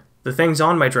dresser, the things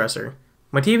on my dresser.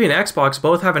 My TV and Xbox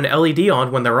both have an LED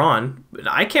on when they're on, but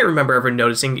I can't remember ever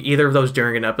noticing either of those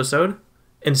during an episode.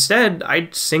 Instead, I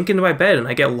sink into my bed and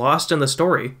I get lost in the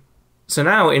story. So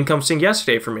now in comes Sing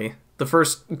Yesterday for me, the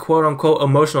first quote-unquote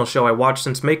emotional show I watched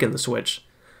since making the switch.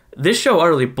 This show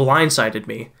utterly blindsided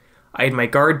me. I had my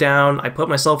guard down, I put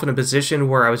myself in a position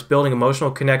where I was building emotional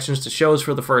connections to shows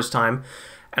for the first time,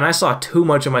 and I saw too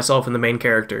much of myself in the main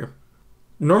character.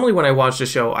 Normally when I watched a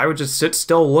show, I would just sit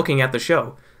still looking at the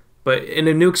show, but in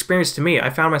a new experience to me, I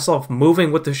found myself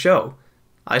moving with the show.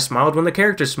 I smiled when the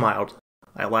characters smiled.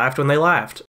 I laughed when they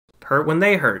laughed, hurt when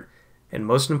they hurt, and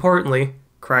most importantly,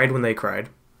 cried when they cried.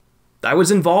 I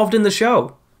was involved in the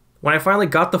show. When I finally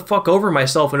got the fuck over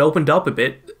myself and opened up a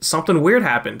bit, something weird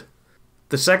happened.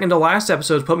 The second to last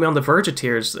episode put me on the verge of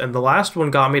tears, and the last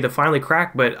one got me to finally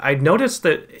crack, but I noticed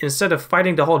that instead of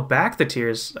fighting to hold back the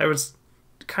tears, I was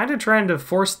kind of trying to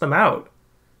force them out.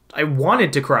 I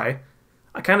wanted to cry.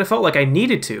 I kind of felt like I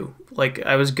needed to, like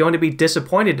I was going to be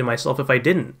disappointed in myself if I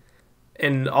didn't.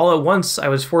 And all at once, I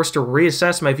was forced to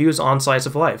reassess my views on slice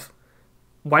of life.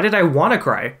 Why did I want to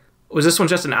cry? Was this one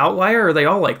just an outlier, or are they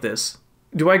all like this?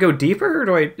 Do I go deeper, or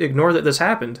do I ignore that this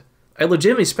happened? I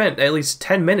legitimately spent at least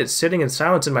 10 minutes sitting in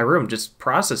silence in my room, just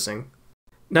processing.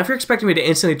 Now if you're expecting me to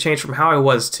instantly change from how I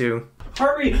was to...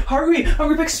 Hurry! Hurry!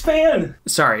 I'm a big fan!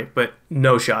 Sorry, but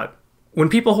no shot. When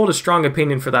people hold a strong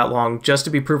opinion for that long just to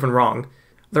be proven wrong,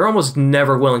 they're almost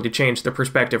never willing to change their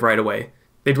perspective right away.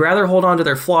 They'd rather hold on to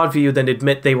their flawed view than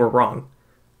admit they were wrong.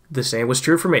 The same was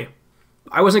true for me.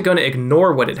 I wasn't going to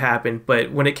ignore what had happened,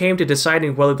 but when it came to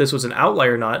deciding whether this was an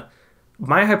outlier or not,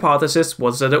 my hypothesis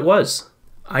was that it was.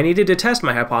 I needed to test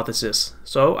my hypothesis,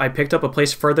 so I picked up a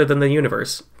place further than the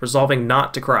universe, resolving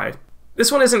not to cry.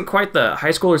 This one isn't quite the high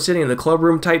schooler sitting in the club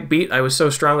room type beat I was so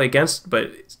strongly against, but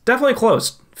it's definitely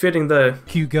close, fitting the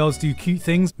cute girls do cute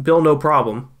things bill no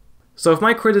problem. So if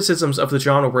my criticisms of the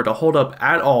genre were to hold up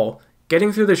at all,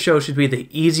 getting through the show should be the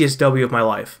easiest W of my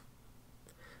life.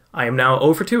 I am now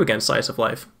 0 for 2 against slice of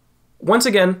life. Once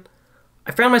again,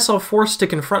 I found myself forced to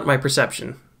confront my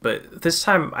perception, but this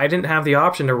time I didn't have the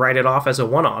option to write it off as a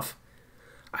one-off.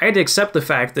 I had to accept the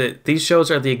fact that these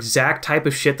shows are the exact type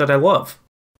of shit that I love.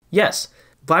 Yes,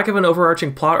 lack of an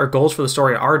overarching plot or goals for the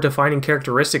story are defining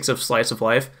characteristics of slice of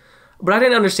life, but I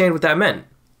didn't understand what that meant.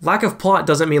 Lack of plot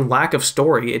doesn't mean lack of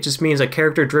story, it just means a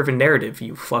character-driven narrative,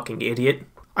 you fucking idiot.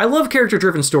 I love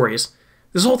character-driven stories.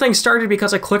 This whole thing started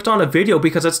because I clicked on a video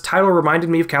because its title reminded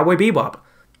me of Cowboy Bebop.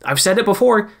 I've said it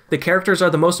before, the characters are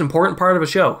the most important part of a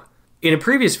show. In a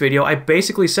previous video, I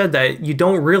basically said that you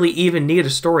don't really even need a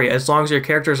story as long as your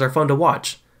characters are fun to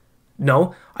watch.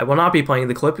 No, I will not be playing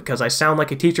the clip because I sound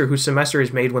like a teacher whose semester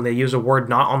is made when they use a word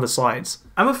not on the slides.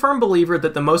 I'm a firm believer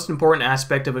that the most important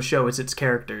aspect of a show is its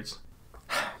characters.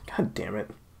 God damn it.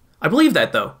 I believe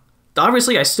that though.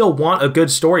 Obviously, I still want a good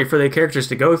story for the characters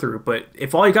to go through, but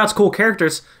if all you got's cool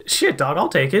characters, shit dog, I'll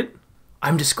take it.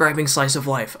 I'm describing slice of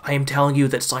life. I am telling you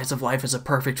that slice of life is a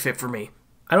perfect fit for me.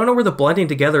 I don't know where the blending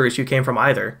together issue came from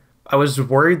either. I was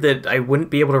worried that I wouldn't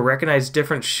be able to recognize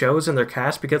different shows in their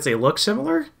cast because they look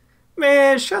similar?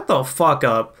 Man, shut the fuck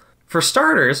up. For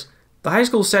starters, The high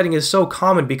school setting is so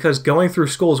common because going through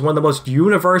school is one of the most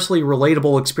universally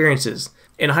relatable experiences,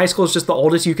 and high school is just the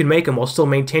oldest you can make them while still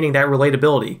maintaining that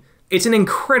relatability. It's an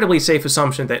incredibly safe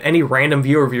assumption that any random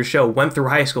viewer of your show went through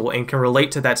high school and can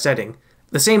relate to that setting.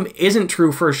 The same isn't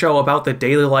true for a show about the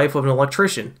daily life of an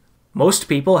electrician. Most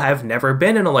people have never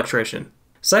been an electrician.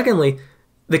 Secondly,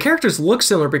 the characters look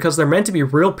similar because they're meant to be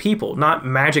real people, not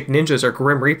magic ninjas or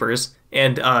grim reapers.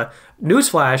 And,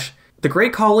 newsflash, the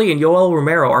Great Khali and Yoel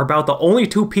Romero are about the only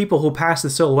two people who pass the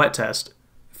silhouette test.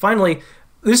 Finally,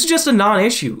 this is just a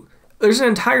non-issue. There's an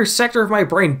entire sector of my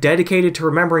brain dedicated to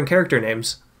remembering character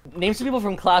names. Name some people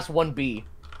from class 1B.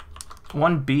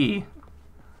 1B?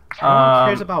 Who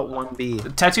cares about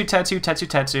 1B?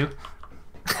 Tetsu.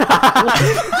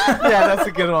 Yeah, that's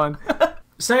a good one.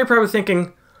 So now you're probably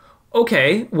thinking,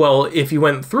 okay, well, if you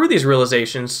went through these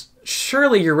realizations,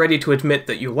 surely you're ready to admit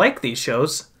that you like these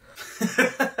shows.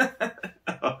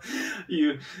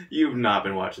 You've not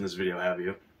been watching this video, have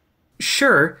you?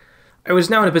 Sure. I was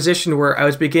now in a position where I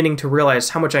was beginning to realize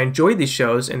how much I enjoyed these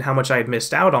shows and how much I had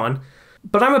missed out on,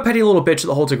 but I'm a petty little bitch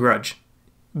that holds a grudge.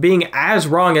 Being as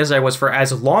wrong as I was for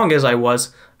as long as I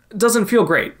was doesn't feel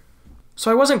great.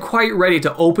 So I wasn't quite ready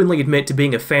to openly admit to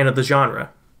being a fan of the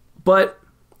genre. But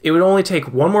it would only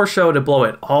take one more show to blow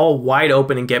it all wide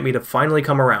open and get me to finally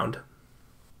come around.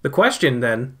 The question,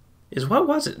 then, is what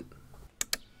was it?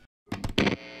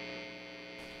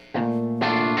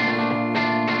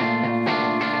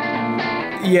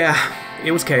 Yeah,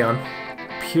 it was K-On!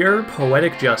 Pure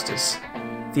poetic justice.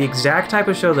 The exact type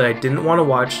of show that I didn't want to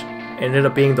watch ended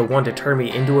up being the one to turn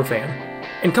me into a fan.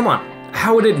 And come on,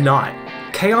 how would it not?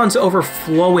 K-On's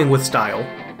overflowing with style.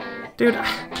 Dude,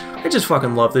 I just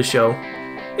fucking love this show.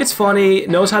 It's funny, it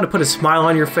knows how to put a smile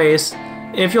on your face,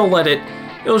 and if you'll let it,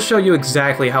 it'll show you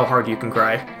exactly how hard you can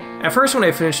cry. At first when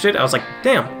I finished it, I was like,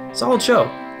 damn, solid show.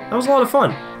 That was a lot of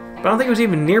fun. But I don't think it was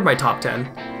even near my top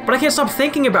 10. But I can't stop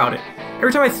thinking about it.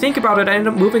 Every time I think about it, I end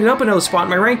up moving it up another spot in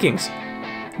my rankings.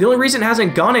 The only reason it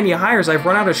hasn't gone any higher is I've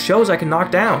run out of shows I can knock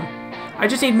down. I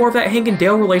just need more of that Hank and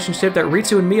Dale relationship that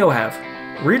Ritsu and Mio have.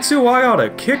 Ritsu, I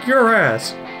oughta kick your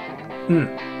ass.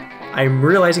 I'm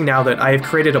realizing now that I have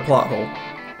created a plot hole.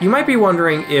 You might be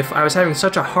wondering, if I was having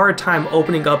such a hard time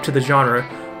opening up to the genre,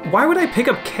 why would I pick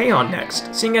up K-On!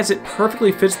 Next, seeing as it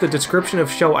perfectly fits the description of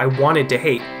show I wanted to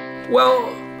hate?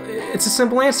 Well, it's a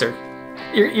simple answer.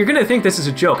 You're gonna think this is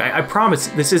a joke. I promise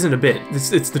this isn't a bit.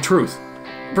 It's the truth.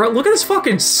 Bro, look at this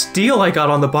fucking steel I got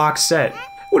on the box set.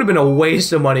 Would have been a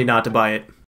waste of money not to buy it.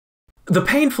 The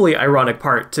painfully ironic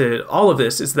part to all of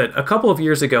this is that a couple of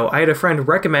years ago, I had a friend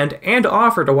recommend and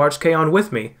offer to watch K-On!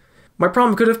 With me. My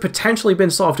problem could have potentially been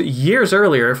solved years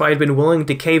earlier if I had been willing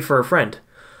to cave for a friend.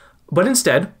 But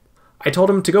instead, I told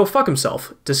him to go fuck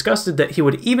himself, disgusted that he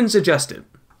would even suggest it.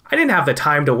 I didn't have the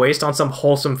time to waste on some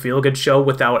wholesome feel-good show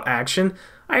without action.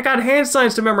 I got hand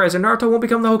signs to memorize and Naruto won't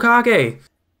become the Hokage.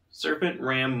 Serpent,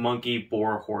 ram, monkey,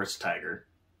 boar, horse, tiger.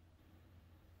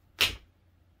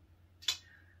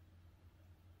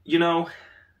 You know,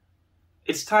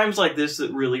 it's times like this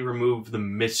that really remove the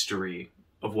mystery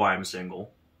of why I'm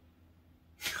single.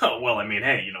 Oh, well, I mean,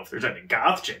 hey, you know, if there's any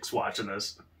goth chicks watching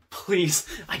this, please,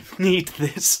 I need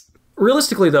this.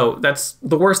 Realistically, though, that's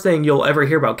the worst thing you'll ever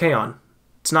hear about K-On!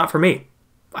 It's not for me.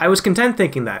 I was content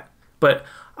thinking that, but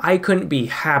I couldn't be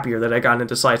happier that I got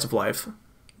into Slice of Life.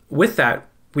 With that,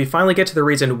 we finally get to the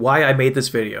reason why I made this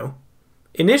video.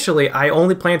 Initially, I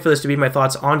only planned for this to be my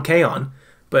thoughts on K-On!,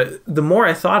 but the more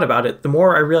I thought about it, the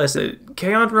more I realized that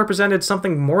K-On! Represented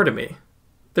something more to me.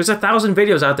 There's 1,000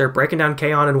 videos out there breaking down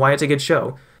K-On! And why it's a good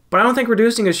show, but I don't think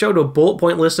reducing a show to a bullet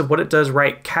point list of what it does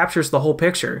right captures the whole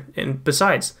picture, and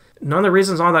besides, none of the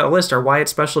reasons on that list are why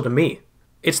it's special to me.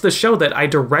 It's the show that I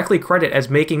directly credit as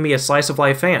making me a Slice of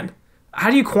Life fan.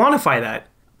 How do you quantify that?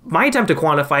 My attempt to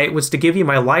quantify it was to give you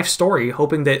my life story,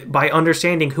 hoping that by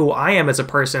understanding who I am as a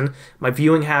person, my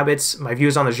viewing habits, my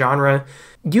views on the genre,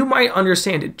 you might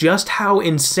understand just how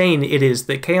insane it is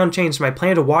that K-On! Changed my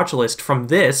plan to watch list from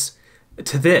this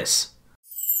to this.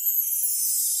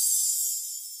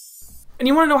 And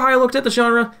you want to know how I looked at the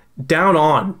genre? Down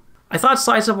on. I thought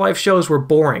Slice of Life shows were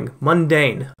boring,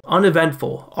 mundane,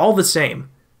 uneventful, all the same.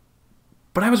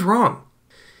 But I was wrong.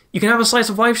 You can have a Slice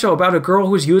of Life show about a girl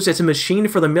who's used as a machine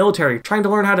for the military, trying to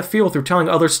learn how to feel through telling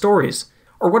other stories.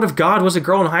 Or what if God was a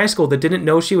girl in high school that didn't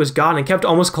know she was God and kept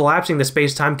almost collapsing the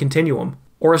space-time continuum?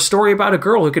 Or a story about a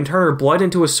girl who can turn her blood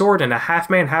into a sword and a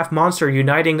half-man, half-monster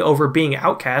uniting over being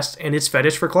outcast and its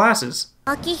fetish for classes.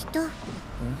 How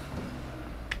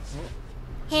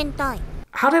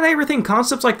did I ever think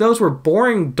concepts like those were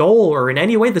boring, dull, or in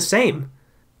any way the same?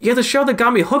 Yet the show that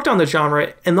got me hooked on the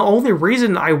genre, and the only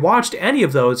reason I watched any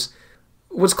of those,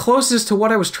 was closest to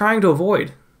what I was trying to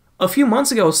avoid. A few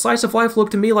months ago, Slice of Life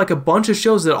looked to me like a bunch of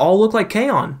shows that all look like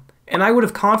K-On! And I would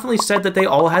have confidently said that they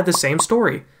all had the same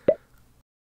story.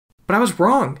 But I was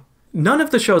wrong. None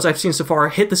of the shows I've seen so far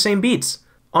hit the same beats.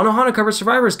 Anohana covers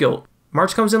Survivor's Guilt.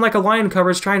 March Comes In Like a Lion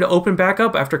covers trying to open back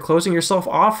up after closing yourself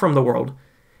off from the world.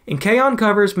 And K-On!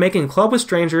 Covers making club with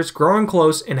strangers, growing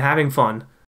close, and having fun.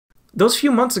 Those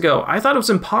few months ago, I thought it was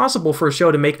impossible for a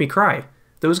show to make me cry.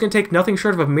 That it was going to take nothing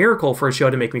short of a miracle for a show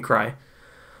to make me cry.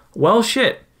 Well,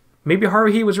 shit. Maybe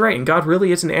Haruhi was right, and God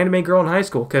really is an anime girl in high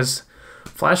school, because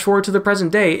flash forward to the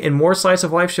present day, and more slice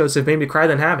of life shows have made me cry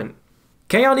than haven't.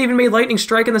 K-On! Even made lightning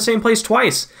strike in the same place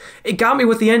twice. It got me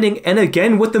with the ending, and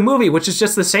again with the movie, which is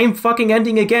just the same fucking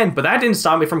ending again, but that didn't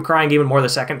stop me from crying even more the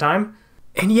second time.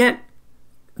 And yet,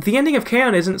 the ending of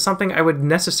K-On! Isn't something I would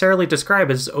necessarily describe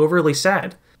as overly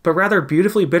sad, but rather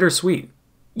beautifully bittersweet.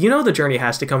 You know the journey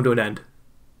has to come to an end,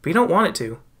 but you don't want it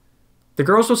to. The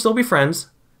girls will still be friends,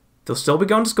 they'll still be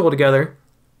going to school together,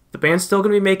 the band's still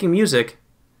going to be making music,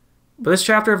 but this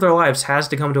chapter of their lives has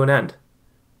to come to an end.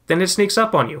 Then it sneaks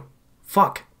up on you.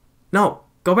 Fuck. No,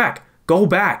 go back. Go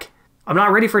back. I'm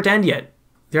not ready for it to end yet.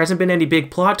 There hasn't been any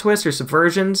big plot twists or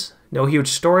subversions, no huge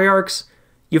story arcs.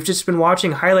 You've just been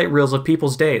watching highlight reels of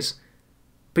people's days.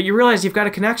 But you realize you've got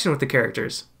a connection with the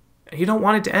characters, and you don't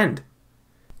want it to end.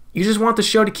 You just want the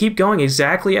show to keep going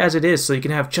exactly as it is so you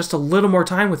can have just a little more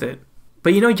time with it.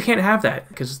 But you know you can't have that,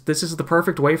 because this is the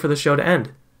perfect way for the show to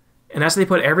end. And as they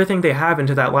put everything they have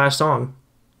into that last song,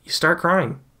 you start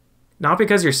crying. Not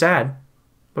because you're sad,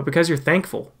 but because you're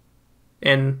thankful.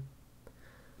 And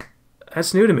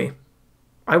that's new to me.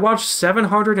 I watched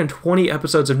 720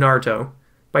 episodes of Naruto.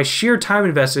 By sheer time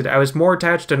invested, I was more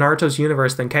attached to Naruto's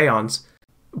universe than K-On!'s.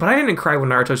 But I didn't cry when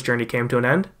Naruto's journey came to an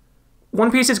end.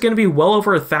 One Piece is going to be well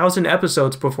over 1,000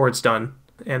 episodes before it's done,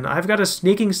 and I've got a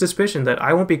sneaking suspicion that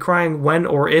I won't be crying when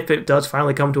or if it does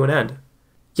finally come to an end.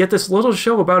 Yet this little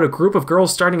show about a group of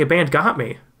girls starting a band got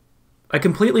me. I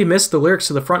completely missed the lyrics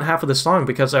to the front half of the song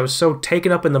because I was so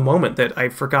taken up in the moment that I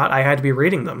forgot I had to be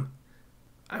reading them.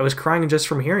 I was crying just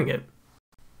from hearing it.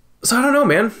 So I don't know,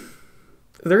 man.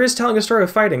 There is telling a story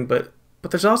with fighting, but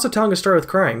there's also telling a story with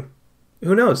crying.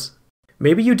 Who knows?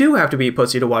 Maybe you do have to be a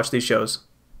pussy to watch these shows.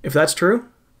 If that's true,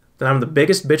 then I'm the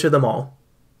biggest bitch of them all.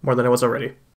 More than I was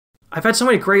already. I've had so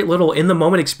many great little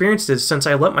in-the-moment experiences since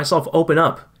I let myself open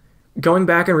up. Going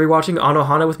back and rewatching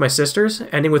Anohana with my sisters,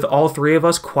 ending with all three of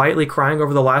us quietly crying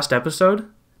over the last episode.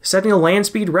 Setting a land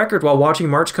speed record while watching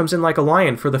March Comes In Like a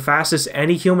Lion for the fastest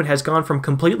any human has gone from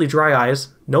completely dry eyes,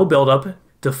 no build-up,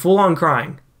 to full-on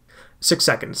crying. 6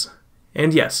 seconds.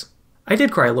 And yes, I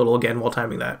did cry a little again while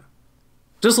timing that.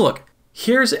 Just look,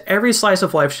 here's every slice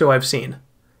of life show I've seen.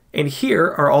 And here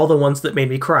are all the ones that made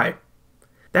me cry.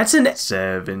 That's an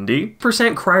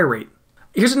 70% cry rate.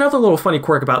 Here's another little funny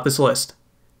quirk about this list.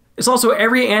 It's also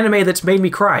every anime that's made me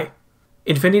cry.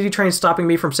 Infinity Train stopping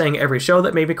me from saying every show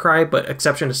that made me cry, but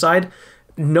exception aside,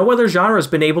 no other genre has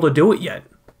been able to do it yet.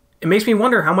 It makes me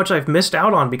wonder how much I've missed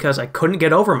out on because I couldn't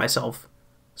get over myself.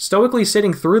 Stoically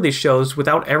sitting through these shows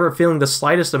without ever feeling the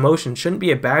slightest emotion shouldn't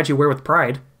be a badge you wear with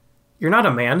pride. You're not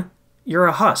a man. You're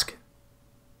a husk.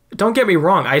 Don't get me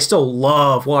wrong, I still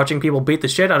love watching people beat the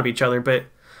shit out of each other, but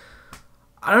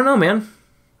I don't know, man.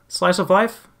 Slice of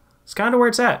life, it's kind of where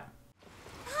it's at.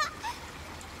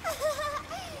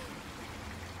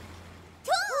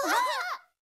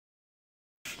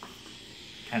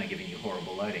 Kind of giving you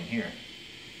horrible lighting here.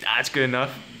 That's good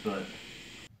enough. But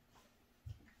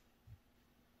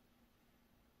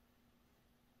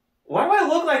why do I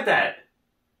look like that?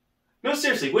 No,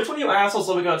 seriously, which one of you assholes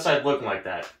let me go outside looking like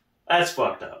that? That's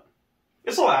fucked up.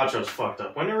 This whole outro's fucked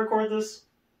up. When did I record this?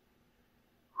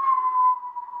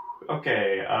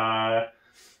 Okay,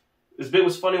 this bit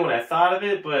was funny when I thought of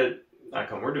it, but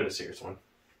come, we're doing a serious one.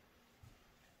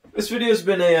 This video's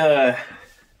been a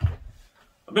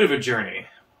bit of a journey.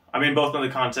 I mean, both in the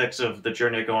context of the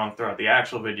journey I go on throughout the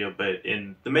actual video, but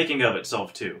in the making of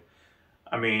itself, too.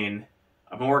 I mean,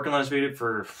 I've been working on this video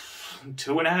for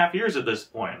 2.5 years at this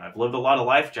point. I've lived a lot of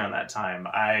life during that time.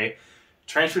 I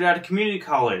transferred out of community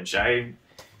college. I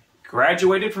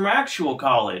graduated from actual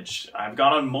college. I've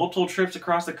gone on multiple trips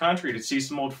across the country to see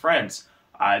some old friends.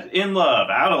 In love,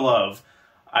 out of love.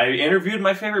 I interviewed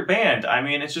my favorite band. I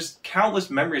mean, it's just countless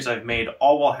memories I've made,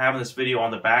 all while having this video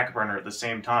on the back burner at the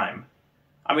same time.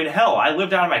 I mean, hell, I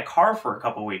lived out of my car for a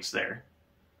couple weeks there.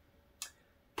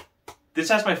 This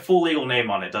has my full legal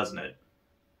name on it, doesn't it?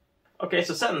 Okay,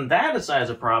 so setting that aside as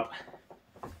a prop,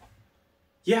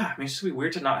 yeah, I mean, it's just be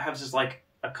weird to not have just, like,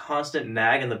 a constant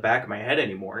nag in the back of my head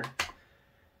anymore.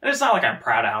 And it's not like I'm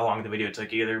proud of how long the video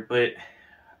took either, but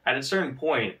at a certain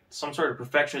point, some sort of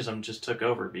perfectionism just took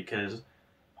over because,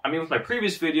 I mean, with my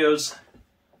previous videos,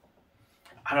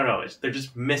 I don't know, they're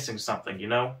just missing something, you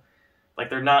know? Like,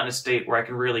 they're not in a state where I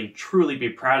can really, truly be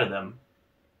proud of them.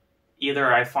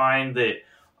 Either I find that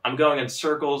I'm going in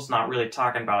circles, not really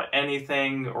talking about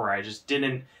anything, or I just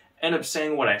didn't end up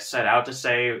saying what I set out to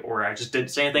say, or I just didn't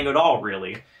say anything at all,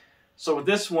 really. So with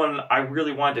this one, I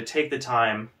really wanted to take the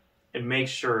time and make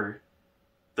sure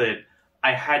that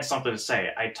I had something to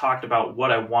say. I talked about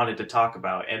what I wanted to talk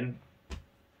about, and,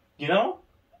 you know,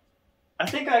 I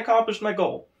think I accomplished my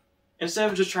goal. Instead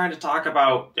of just trying to talk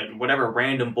about whatever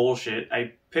random bullshit,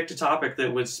 I picked a topic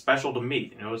that was special to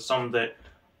me. You know, something that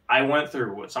I went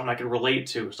through, something I could relate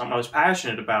to, something I was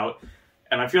passionate about,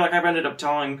 and I feel like I've ended up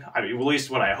telling, I mean, at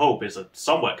least what I hope is a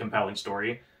somewhat compelling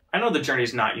story. I know the journey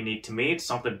is not unique to me. It's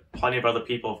something plenty of other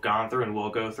people have gone through and will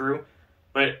go through.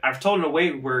 But I've told in a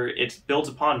way where it builds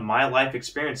upon my life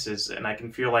experiences, and I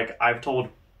can feel like I've told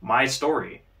my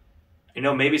story. You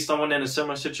know, maybe someone in a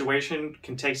similar situation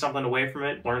can take something away from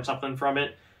it, learn something from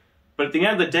it. But at the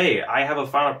end of the day, I have a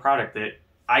final product that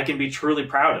I can be truly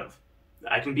proud of.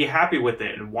 I can be happy with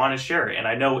it and want to share it. And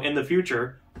I know in the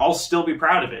future, I'll still be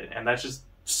proud of it. And that's just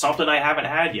something I haven't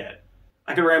had yet.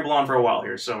 I could ramble on for a while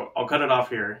here, so I'll cut it off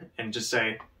here and just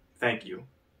say thank you.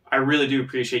 I really do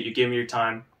appreciate you giving me your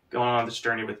time, going on this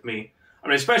journey with me. I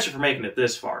mean, especially for making it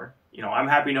this far. You know, I'm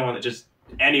happy knowing that just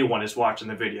anyone is watching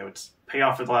the video. It's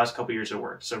payoff for the last couple years of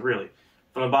work. So really,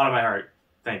 from the bottom of my heart,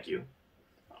 thank you.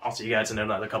 I'll see you guys in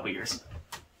another couple years.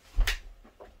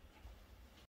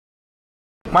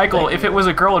 Michael, if it was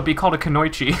a girl, it'd be called a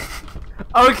Kanoichi.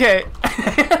 Okay.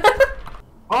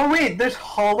 Oh wait, there's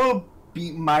hollow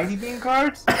Mighty Bean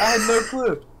cards? I had no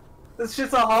clue. That's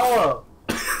just a hollow.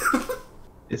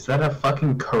 Is that a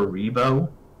fucking Karibo?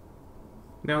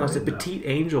 No, that's a petite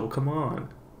angel. Come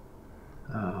on.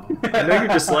 Oh. I know you're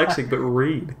dyslexic, but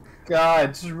read.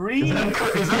 God, just read. Is that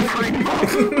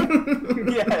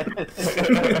Karibo?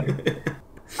 Yes.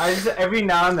 I just, every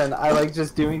now and then, I like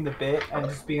just doing the bit and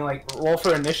just being like, roll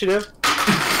for initiative.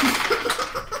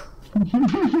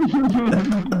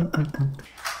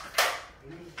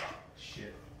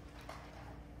 Shit.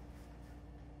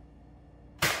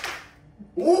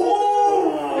 Ooh!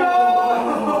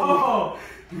 No!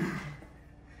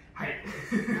 Hi.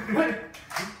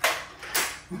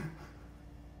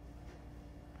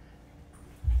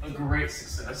 A great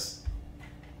success.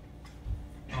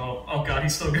 Oh god,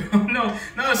 he's still going.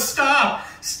 No, stop!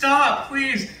 Stop,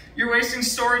 please! You're wasting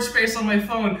storage space on my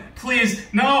phone. Please,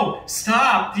 no!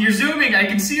 Stop! You're zooming, I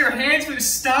can see your hands move.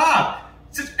 Stop!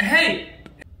 Hey!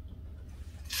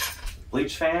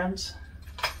 Bleach fans,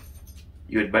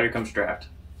 you had better come strapped.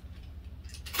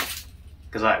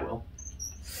 Because I will.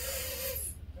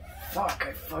 Fuck,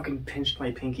 I fucking pinched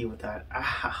my pinky with that.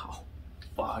 Ow.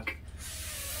 Fuck.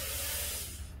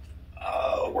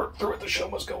 Work through it, the show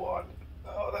must go on.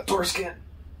 Oh, that tore skin.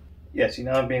 Yeah, see,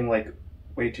 now I'm being, like,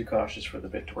 way too cautious for the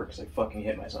bit to work because I fucking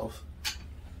hit myself.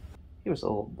 It was a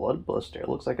little blood blister. It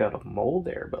looks like I got a mole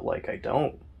there, but, like, I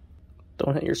don't.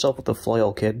 Don't hit yourself with the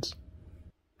flail, kids.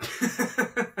 I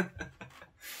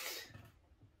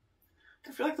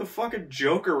feel like the fucking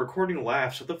Joker recording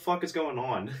laughs. What the fuck is going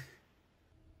on?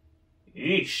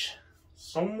 Yeesh.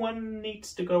 Someone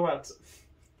needs to go outside.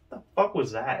 What the fuck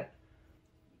was that?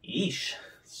 Yeesh.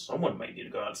 Someone might need to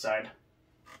go outside.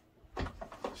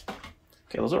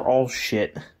 Okay, those are all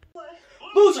shit.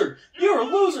 Loser! You're a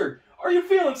loser! Are you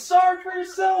feeling sorry for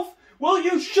yourself? Well,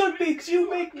 you should be, because you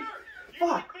make me...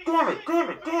 Fuck! Damn it!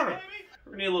 We're gonna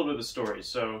need a little bit of a story,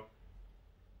 so...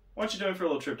 Why don't you join for a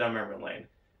little trip down memory lane?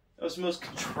 That was the most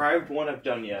contrived one I've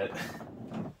done yet.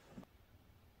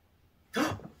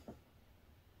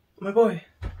 My boy.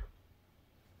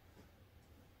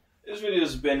 This video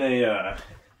has been a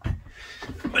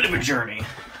bit of a journey.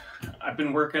 I've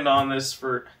been working on this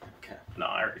for... Okay. No,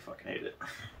 I already fucking hate it.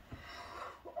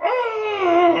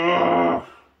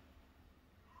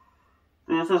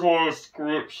 This is all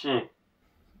script shit.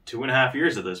 2.5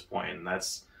 years at this point, and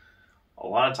that's a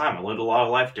lot of time. I lived a lot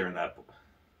of life during that.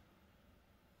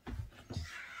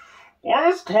 Why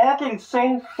is talking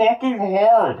so fucking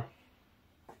hard?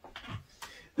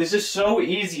 This is so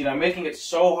easy, and I'm making it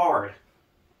so hard.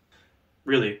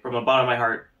 Really, from the bottom of my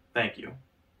heart, thank you.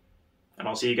 And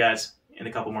I'll see you guys in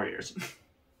a couple more years.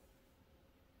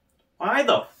 Why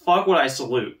the fuck would I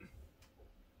salute?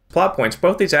 Plot points.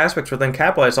 Both these aspects were then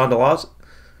capitalized onto laws.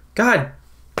 God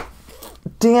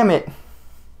damn it.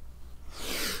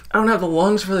 I don't have the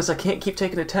lungs for this. I can't keep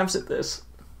taking attempts at this.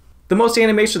 The most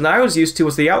animation that I was used to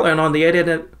was the outline on the edit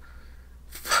and...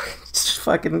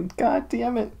 Fucking god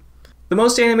damn it. The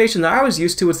most animation that I was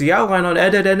used to was the outline on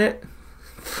edit and it.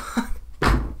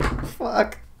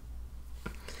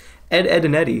 Ed, Ed,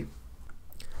 and Eddie.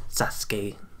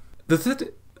 Sasuke. The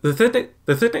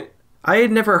thing, I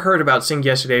had never heard about Sing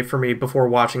Yesterday for Me before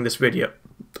watching this video.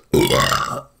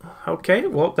 Okay,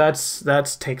 well,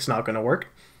 that's take's not gonna work.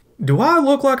 Do I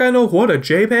look like I know what a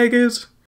JPEG is?